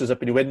some posters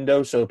up in your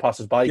window so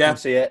passers-by can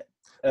see it.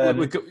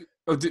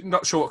 We're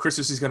not sure what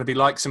Christmas is going to be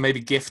like, so maybe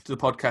gift the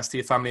podcast to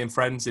your family and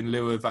friends in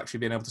lieu of actually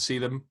being able to see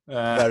them.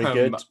 Very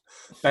good.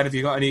 Ben, have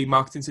you got any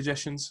marketing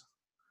suggestions?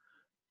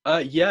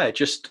 Yeah,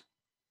 just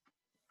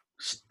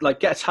like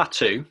get a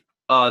tattoo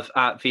of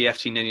at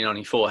VFT Ninian on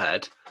your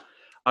forehead,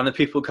 and the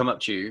people come up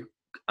to you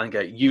and go,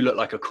 "You look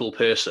like a cool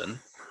person.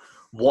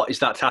 What is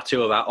that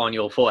tattoo about on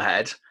your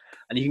forehead?"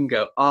 And you can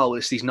go, "Oh, well,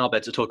 it's these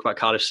knobheads that talk about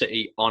Cardiff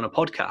City on a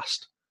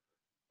podcast."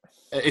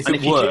 If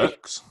it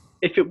works.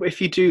 If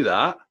you do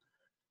that,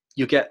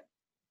 you'll get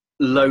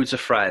loads of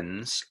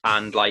friends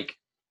and like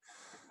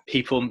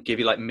people give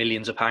you like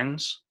millions of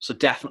pounds. So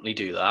definitely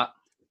do that.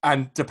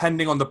 And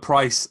depending on the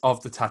price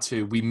of the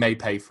tattoo, we may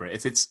pay for it.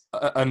 If it's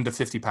under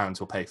 £50,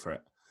 we'll pay for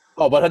it.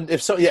 Oh, but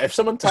if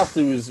someone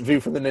tattoos View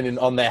from the Ninian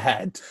on their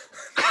head,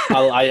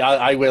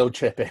 I will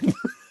chip in.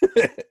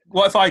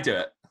 What if I do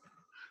it?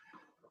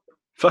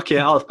 Fuck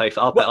yeah, I'll pay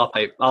for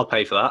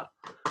that.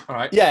 All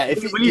right. Yeah,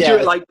 Will you do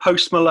it like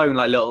Post Malone,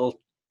 like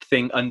little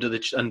thing under the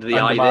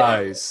eye there,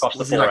 eyes. across the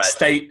Was it like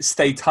forehead?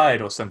 stay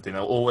tired or something?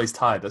 Or always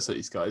tired. That's what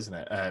he's got, isn't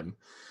it?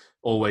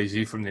 Always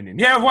View from the Ninian.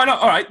 Yeah, why not?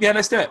 All right, yeah,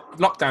 let's do it.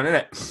 Lockdown,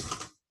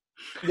 innit?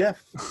 Yeah.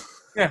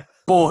 Yeah,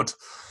 bored.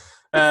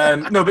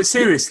 No, but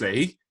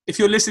seriously, if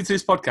you're listening to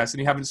this podcast and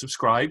you haven't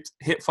subscribed,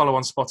 hit follow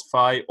on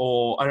Spotify,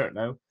 or I don't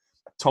know,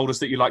 told us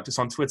that you liked us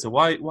on Twitter.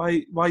 Why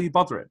are you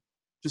bothering?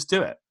 Just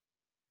do it.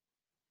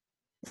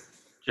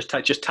 Just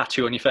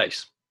tattoo on your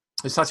face.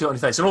 Just tattoo it on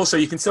your face. And also,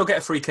 you can still get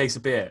a free case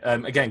of beer.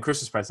 Again,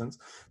 Christmas presents.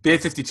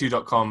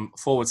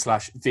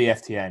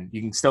 beer52.com/VFTN.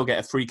 You can still get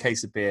a free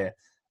case of beer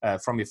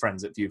from your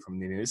friends at View from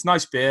the Ninian. It's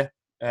nice beer.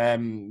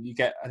 You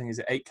get, I think, is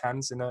it 8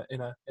 cans in a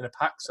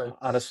pack? So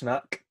And a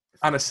snack.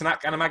 and a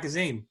snack and a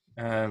magazine.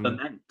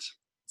 Ferment.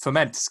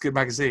 It's a good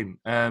magazine.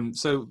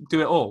 So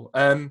do it all.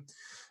 And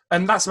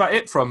that's about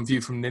it from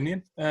View from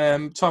Ninian.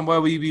 Tom, where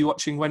will you be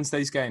watching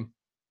Wednesday's game?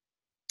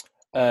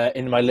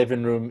 In my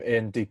living room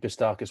in deepest,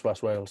 darkest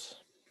West Wales.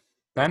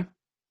 Ben?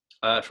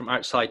 From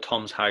outside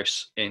Tom's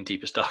house in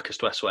deepest,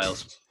 darkest West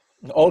Wales.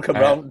 All come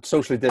round,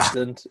 socially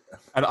distant.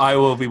 And I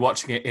will be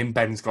watching it in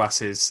Ben's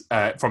glasses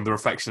from the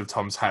reflection of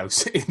Tom's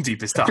house in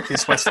deepest,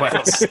 darkest West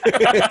Wales.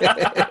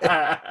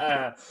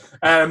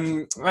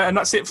 And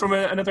that's it from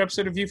another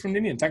episode of View from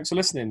Ninian. Thanks for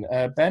listening.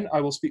 Ben,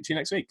 I will speak to you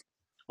next week.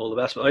 All the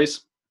best,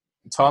 boys.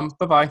 Tom,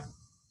 bye-bye.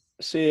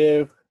 See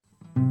you.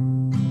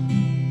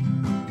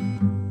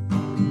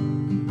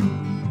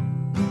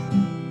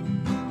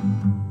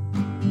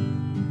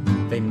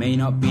 They may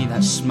not be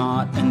that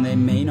smart and they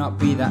may not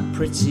be that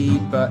pretty,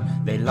 but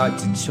they like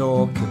to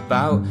talk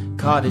about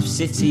Cardiff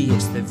City.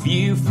 It's the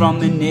View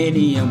from the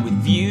Ninian,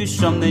 with views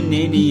from the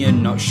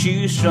Ninian, not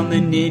shoes from the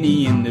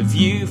Ninian, the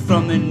View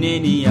from the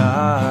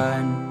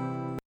Ninian.